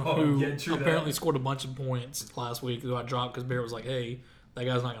 Alonso, Oh, who yeah, true apparently that. scored a bunch of points last week, who I dropped because Bear was like, hey, that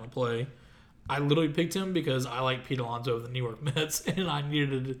guy's not going to play. I literally picked him because I like Pete Alonso of the New York Mets, and I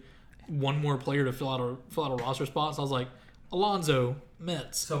needed one more player to fill out a roster spot. So I was like, Alonso,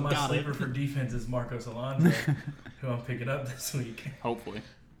 Mets. So my got sleeper it. for defense is Marcos Alonso, who I'm picking up this week. Hopefully.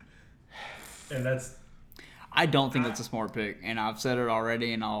 And that's I don't think that's a smart pick, and I've said it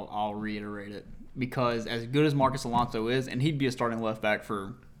already, and I'll reiterate it. Because as good as Marcos Alonso is, and he'd be a starting left back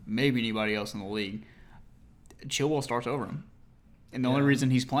for maybe anybody else in the league, Chilwell starts over him. And the only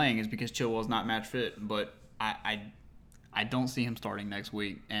reason he's playing is because Chilwell's not match fit. But I don't see him starting next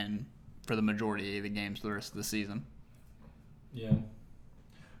week and for the majority of the games for the rest of the season. yeah.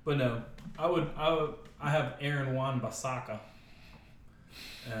 But no, I have Aaron Wan-Bissaka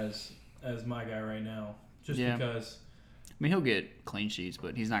as my guy right now. Just because I mean, he'll get clean sheets,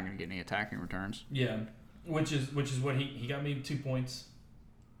 but he's not going to get any attacking returns. yeah, which is what he got me 2 points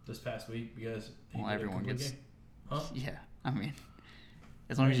this past week because he did a Everyone complete gets. game. Huh? Yeah, I mean,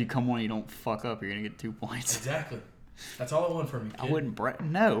 as long as you come on and you don't fuck up, you're going to get 2 points. Exactly. That's all I want from you, kid. I wouldn't.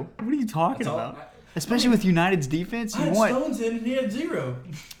 No. What are you talking That's all- about? Especially with United's defense, I you had want. Stones in and he had 0.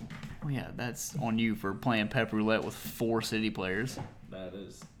 Oh yeah, that's on you for playing pep roulette with 4 City players. That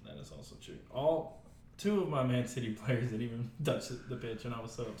is also true. 2 of my Man City players didn't even touch the pitch, and I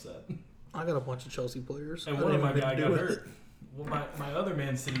was so upset. I got a bunch of Chelsea players. And I one of didn't my even guy do got it. hurt. Well, my other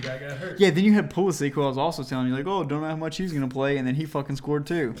Man City guy got hurt. Yeah, then you had Pulisic, who I was also telling you, like, oh, don't know how much he's gonna play, and then he fucking scored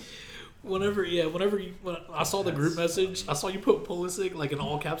too. When I saw the group message, I saw you put Pulisic like in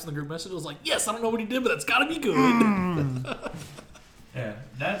all caps in the group message. I was like, yes, I don't know what he did, but that's got to be good. Yeah,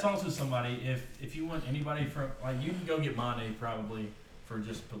 that's also somebody. If you want anybody from like, you can go get Mane probably for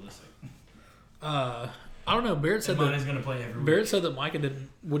just Pulisic. I don't know. Barrett said Mane's going to play every week. Barrett said that Micah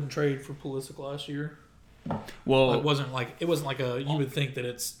wouldn't trade for Pulisic last year. Well, It wasn't like a. You would think that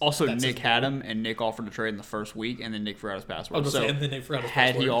it's also that's Nick his had him, and Nick offered to trade in the first week, and then Nick forgot his I password. was So gonna say, and then they forgot his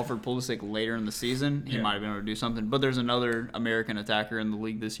had he password. offered Pulisic later in the season, he Yeah. might have been able to do something. But there's another American attacker in the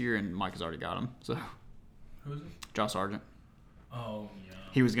league this year, and Mike has already got him. So Who is it? Josh Sargent. Oh, yeah.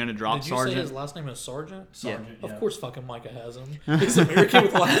 He was going to drop Did you Sargent. say his last name is Sargent? Sargent, yeah. Of course, fucking Micah has him. He's American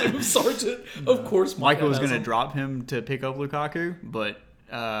with the last name of Sargent. Of course, Micah was has going to him. drop him to pick up Lukaku, but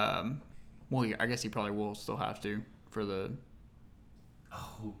well, yeah, I guess he probably will still have to for the.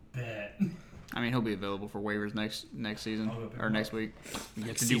 Oh, bet. I mean, he'll be available for waivers next season I'll go pick or him next up. week. You have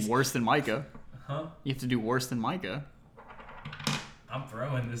Next to do season. worse than Micah. Huh? You have to do worse than Micah. I'm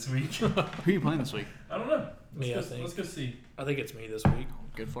throwing this week. Who are you playing this week? I don't know. Me, I think. Let's go see. I think it's me this week.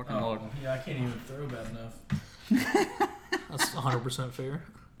 Good fucking Oh, luck. yeah, I can't even throw bad enough. That's 100% fair.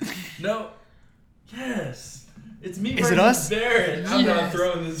 No. Yes. It's me Is versus it us? Barrett. I'm not Yes.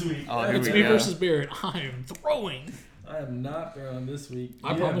 throwing this week. Oh, here It's we me go. versus Barrett. I am throwing. I am not throwing this week.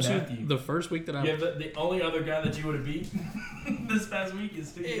 I You promise have you, Matthew. the first week that I Yeah, the only other guy that you would have beat this past week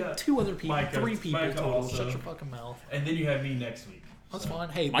is who you got. two other people, Micah. 3 people Micah total. also. Shut your fucking mouth. And then you have me next week. That's So. fine.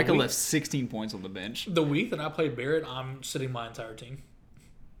 Hey, the Micah week- left 16 points on the bench. The week that I played Barrett, I'm sitting my entire team.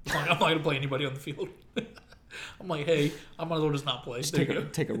 I'm not going to play anybody on the field. I'm like, hey, I might as well just not play. Just There you go.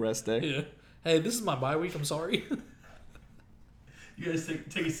 take a rest day. Yeah. Hey, this is my bye week. I'm sorry. You guys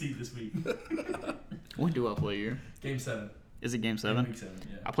take a seat this week. When do I play you? Game 7. Is it game 7? Week 7,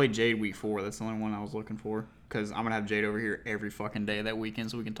 yeah. I played Jade week 4. That's the only one I was looking for. Because I'm going to have Jade over here every fucking day that weekend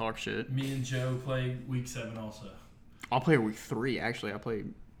so we can talk shit. Me and Joe play week 7 also. I'll play her week 3, actually. I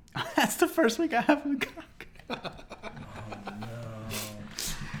played. That's the first week I have Lukaku. Oh, no.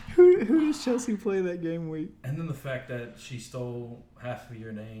 Who does Chelsea play that game week? And then the fact that she stole half of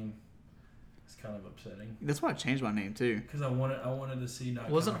your name is kind of upsetting. That's why I changed my name, too. Because I wanted to see not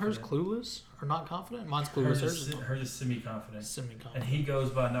Wasn't hers confident. clueless or not confident? Mine's Hers clueless. is, Hers is hers is semi-confident. And semi-confident. he goes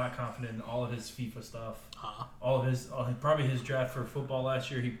by not confident in all of his FIFA stuff. All of his, probably his draft for football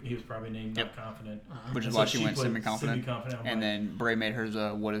last year, he was probably named Yep. not confident. Which is And why so she went put semi-confident. semi-confident. I'm And like, then Bray made hers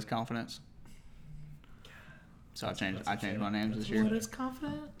what is confidence? So I changed my names this year. What is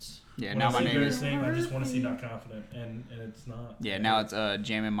confidence? Yeah, when now I my see name Barrett's is. name, I just want to see not confident, and it's not. Yeah, now it's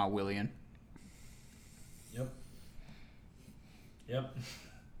jamming my Willian. Yep.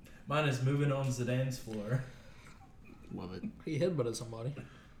 Mine is moving on Zidane's floor. Love it. He headbutted somebody.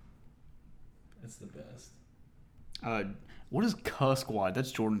 It's the best. What is Cuh Squad?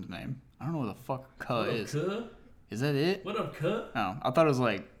 That's Jordan's name. I don't know what the fuck Cuh What up, is. Cuh? Is that it? What up, Cuh? Oh, I thought it was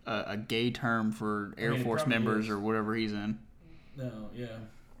like a gay term for Air mean, it Force probably members is. or whatever he's in. No, yeah.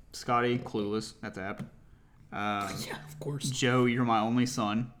 Scotty, clueless. That's app. Yeah, of course. Joe, you're my only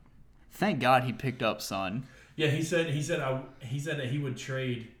son. Thank God he picked up son. Yeah, he said that he would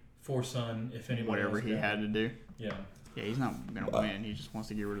trade for Son if anybody Whatever else he got had him. to do. Yeah. Yeah, he's not gonna win. He just wants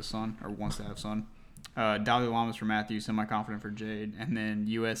to get rid of son or wants to have son. Dalai Lama's for Matthew, semi-confident for Jade, and then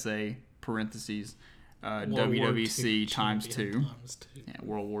USA parentheses World War WWC II times champion 2. times 2. Yeah,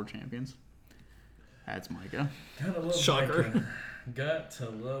 World War champions. That's Micah. Gotta love Shocker. Micah. Got to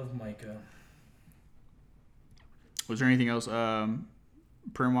love Micah. Was there anything else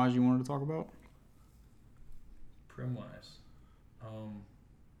prim-wise you wanted to talk about? Prim-wise.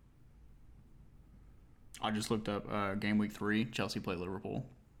 I just looked up game week 3. Chelsea played Liverpool.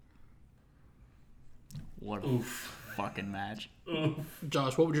 What a Oof. fucking match. Oof.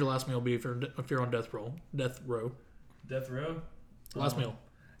 Josh, what would your last meal be if you're on death row? Death row. Death row? Last meal.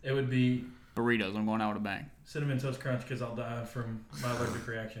 It would be Burritos. I'm going out with a bang. Cinnamon Toast Crunch because I'll die from my allergic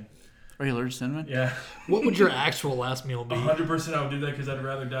reaction. Are you allergic to cinnamon? Yeah. What would your actual last meal be? 100% I would do that because I'd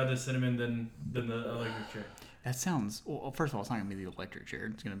rather die to cinnamon than the electric chair. That sounds... Well, first of all, it's not going to be the electric chair.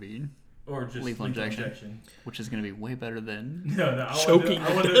 It's going to be... Or just Lethal lethal injection. injection. Which is going to be way better than... No, I Choking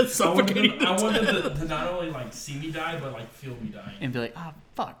wanted, to I death, suffocating to I wanted to not only like see me die, but like feel me dying. And be like, oh,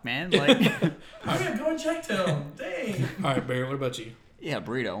 fuck, man. Like, I gotta go and check him. Dang. All right, Barry, what about you? yeah,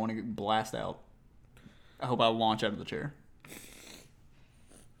 burrito. I want to get blast out. I hope I launch out of the chair.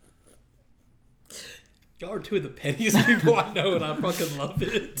 Y'all are two of the pettiest people I know, and I fucking love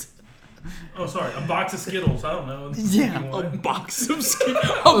it. Oh, sorry. A box of Skittles. I don't know. Yeah. A box of Skittles.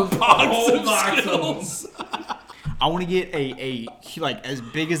 A box whole of box of Skittles. I want to get a like as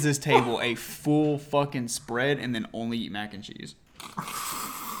big as this table, a full fucking spread, and then only eat mac and cheese.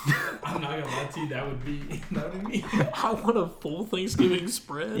 I'm I'm not gonna lie to you, that would be me. I want a full Thanksgiving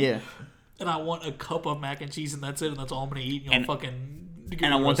spread. Yeah. And I want a cup of mac and cheese, and that's it, and that's all I'm gonna eat. And, And- you'll fucking. get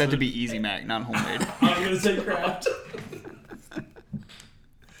And I want that to arrested. be Easy Mac, not homemade. I was gonna say Kraft.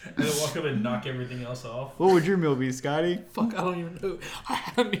 And then walk up and knock everything else off. What would your meal be, Scotty? Fuck, I don't even know. I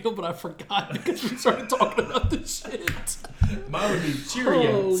had a meal, but I forgot because we started talking about this shit. Mine would be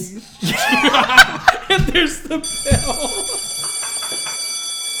Cheerios. And there's the bell.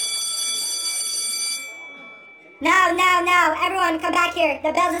 No, everyone come back here.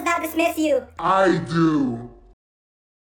 The bell does not dismiss you. I do.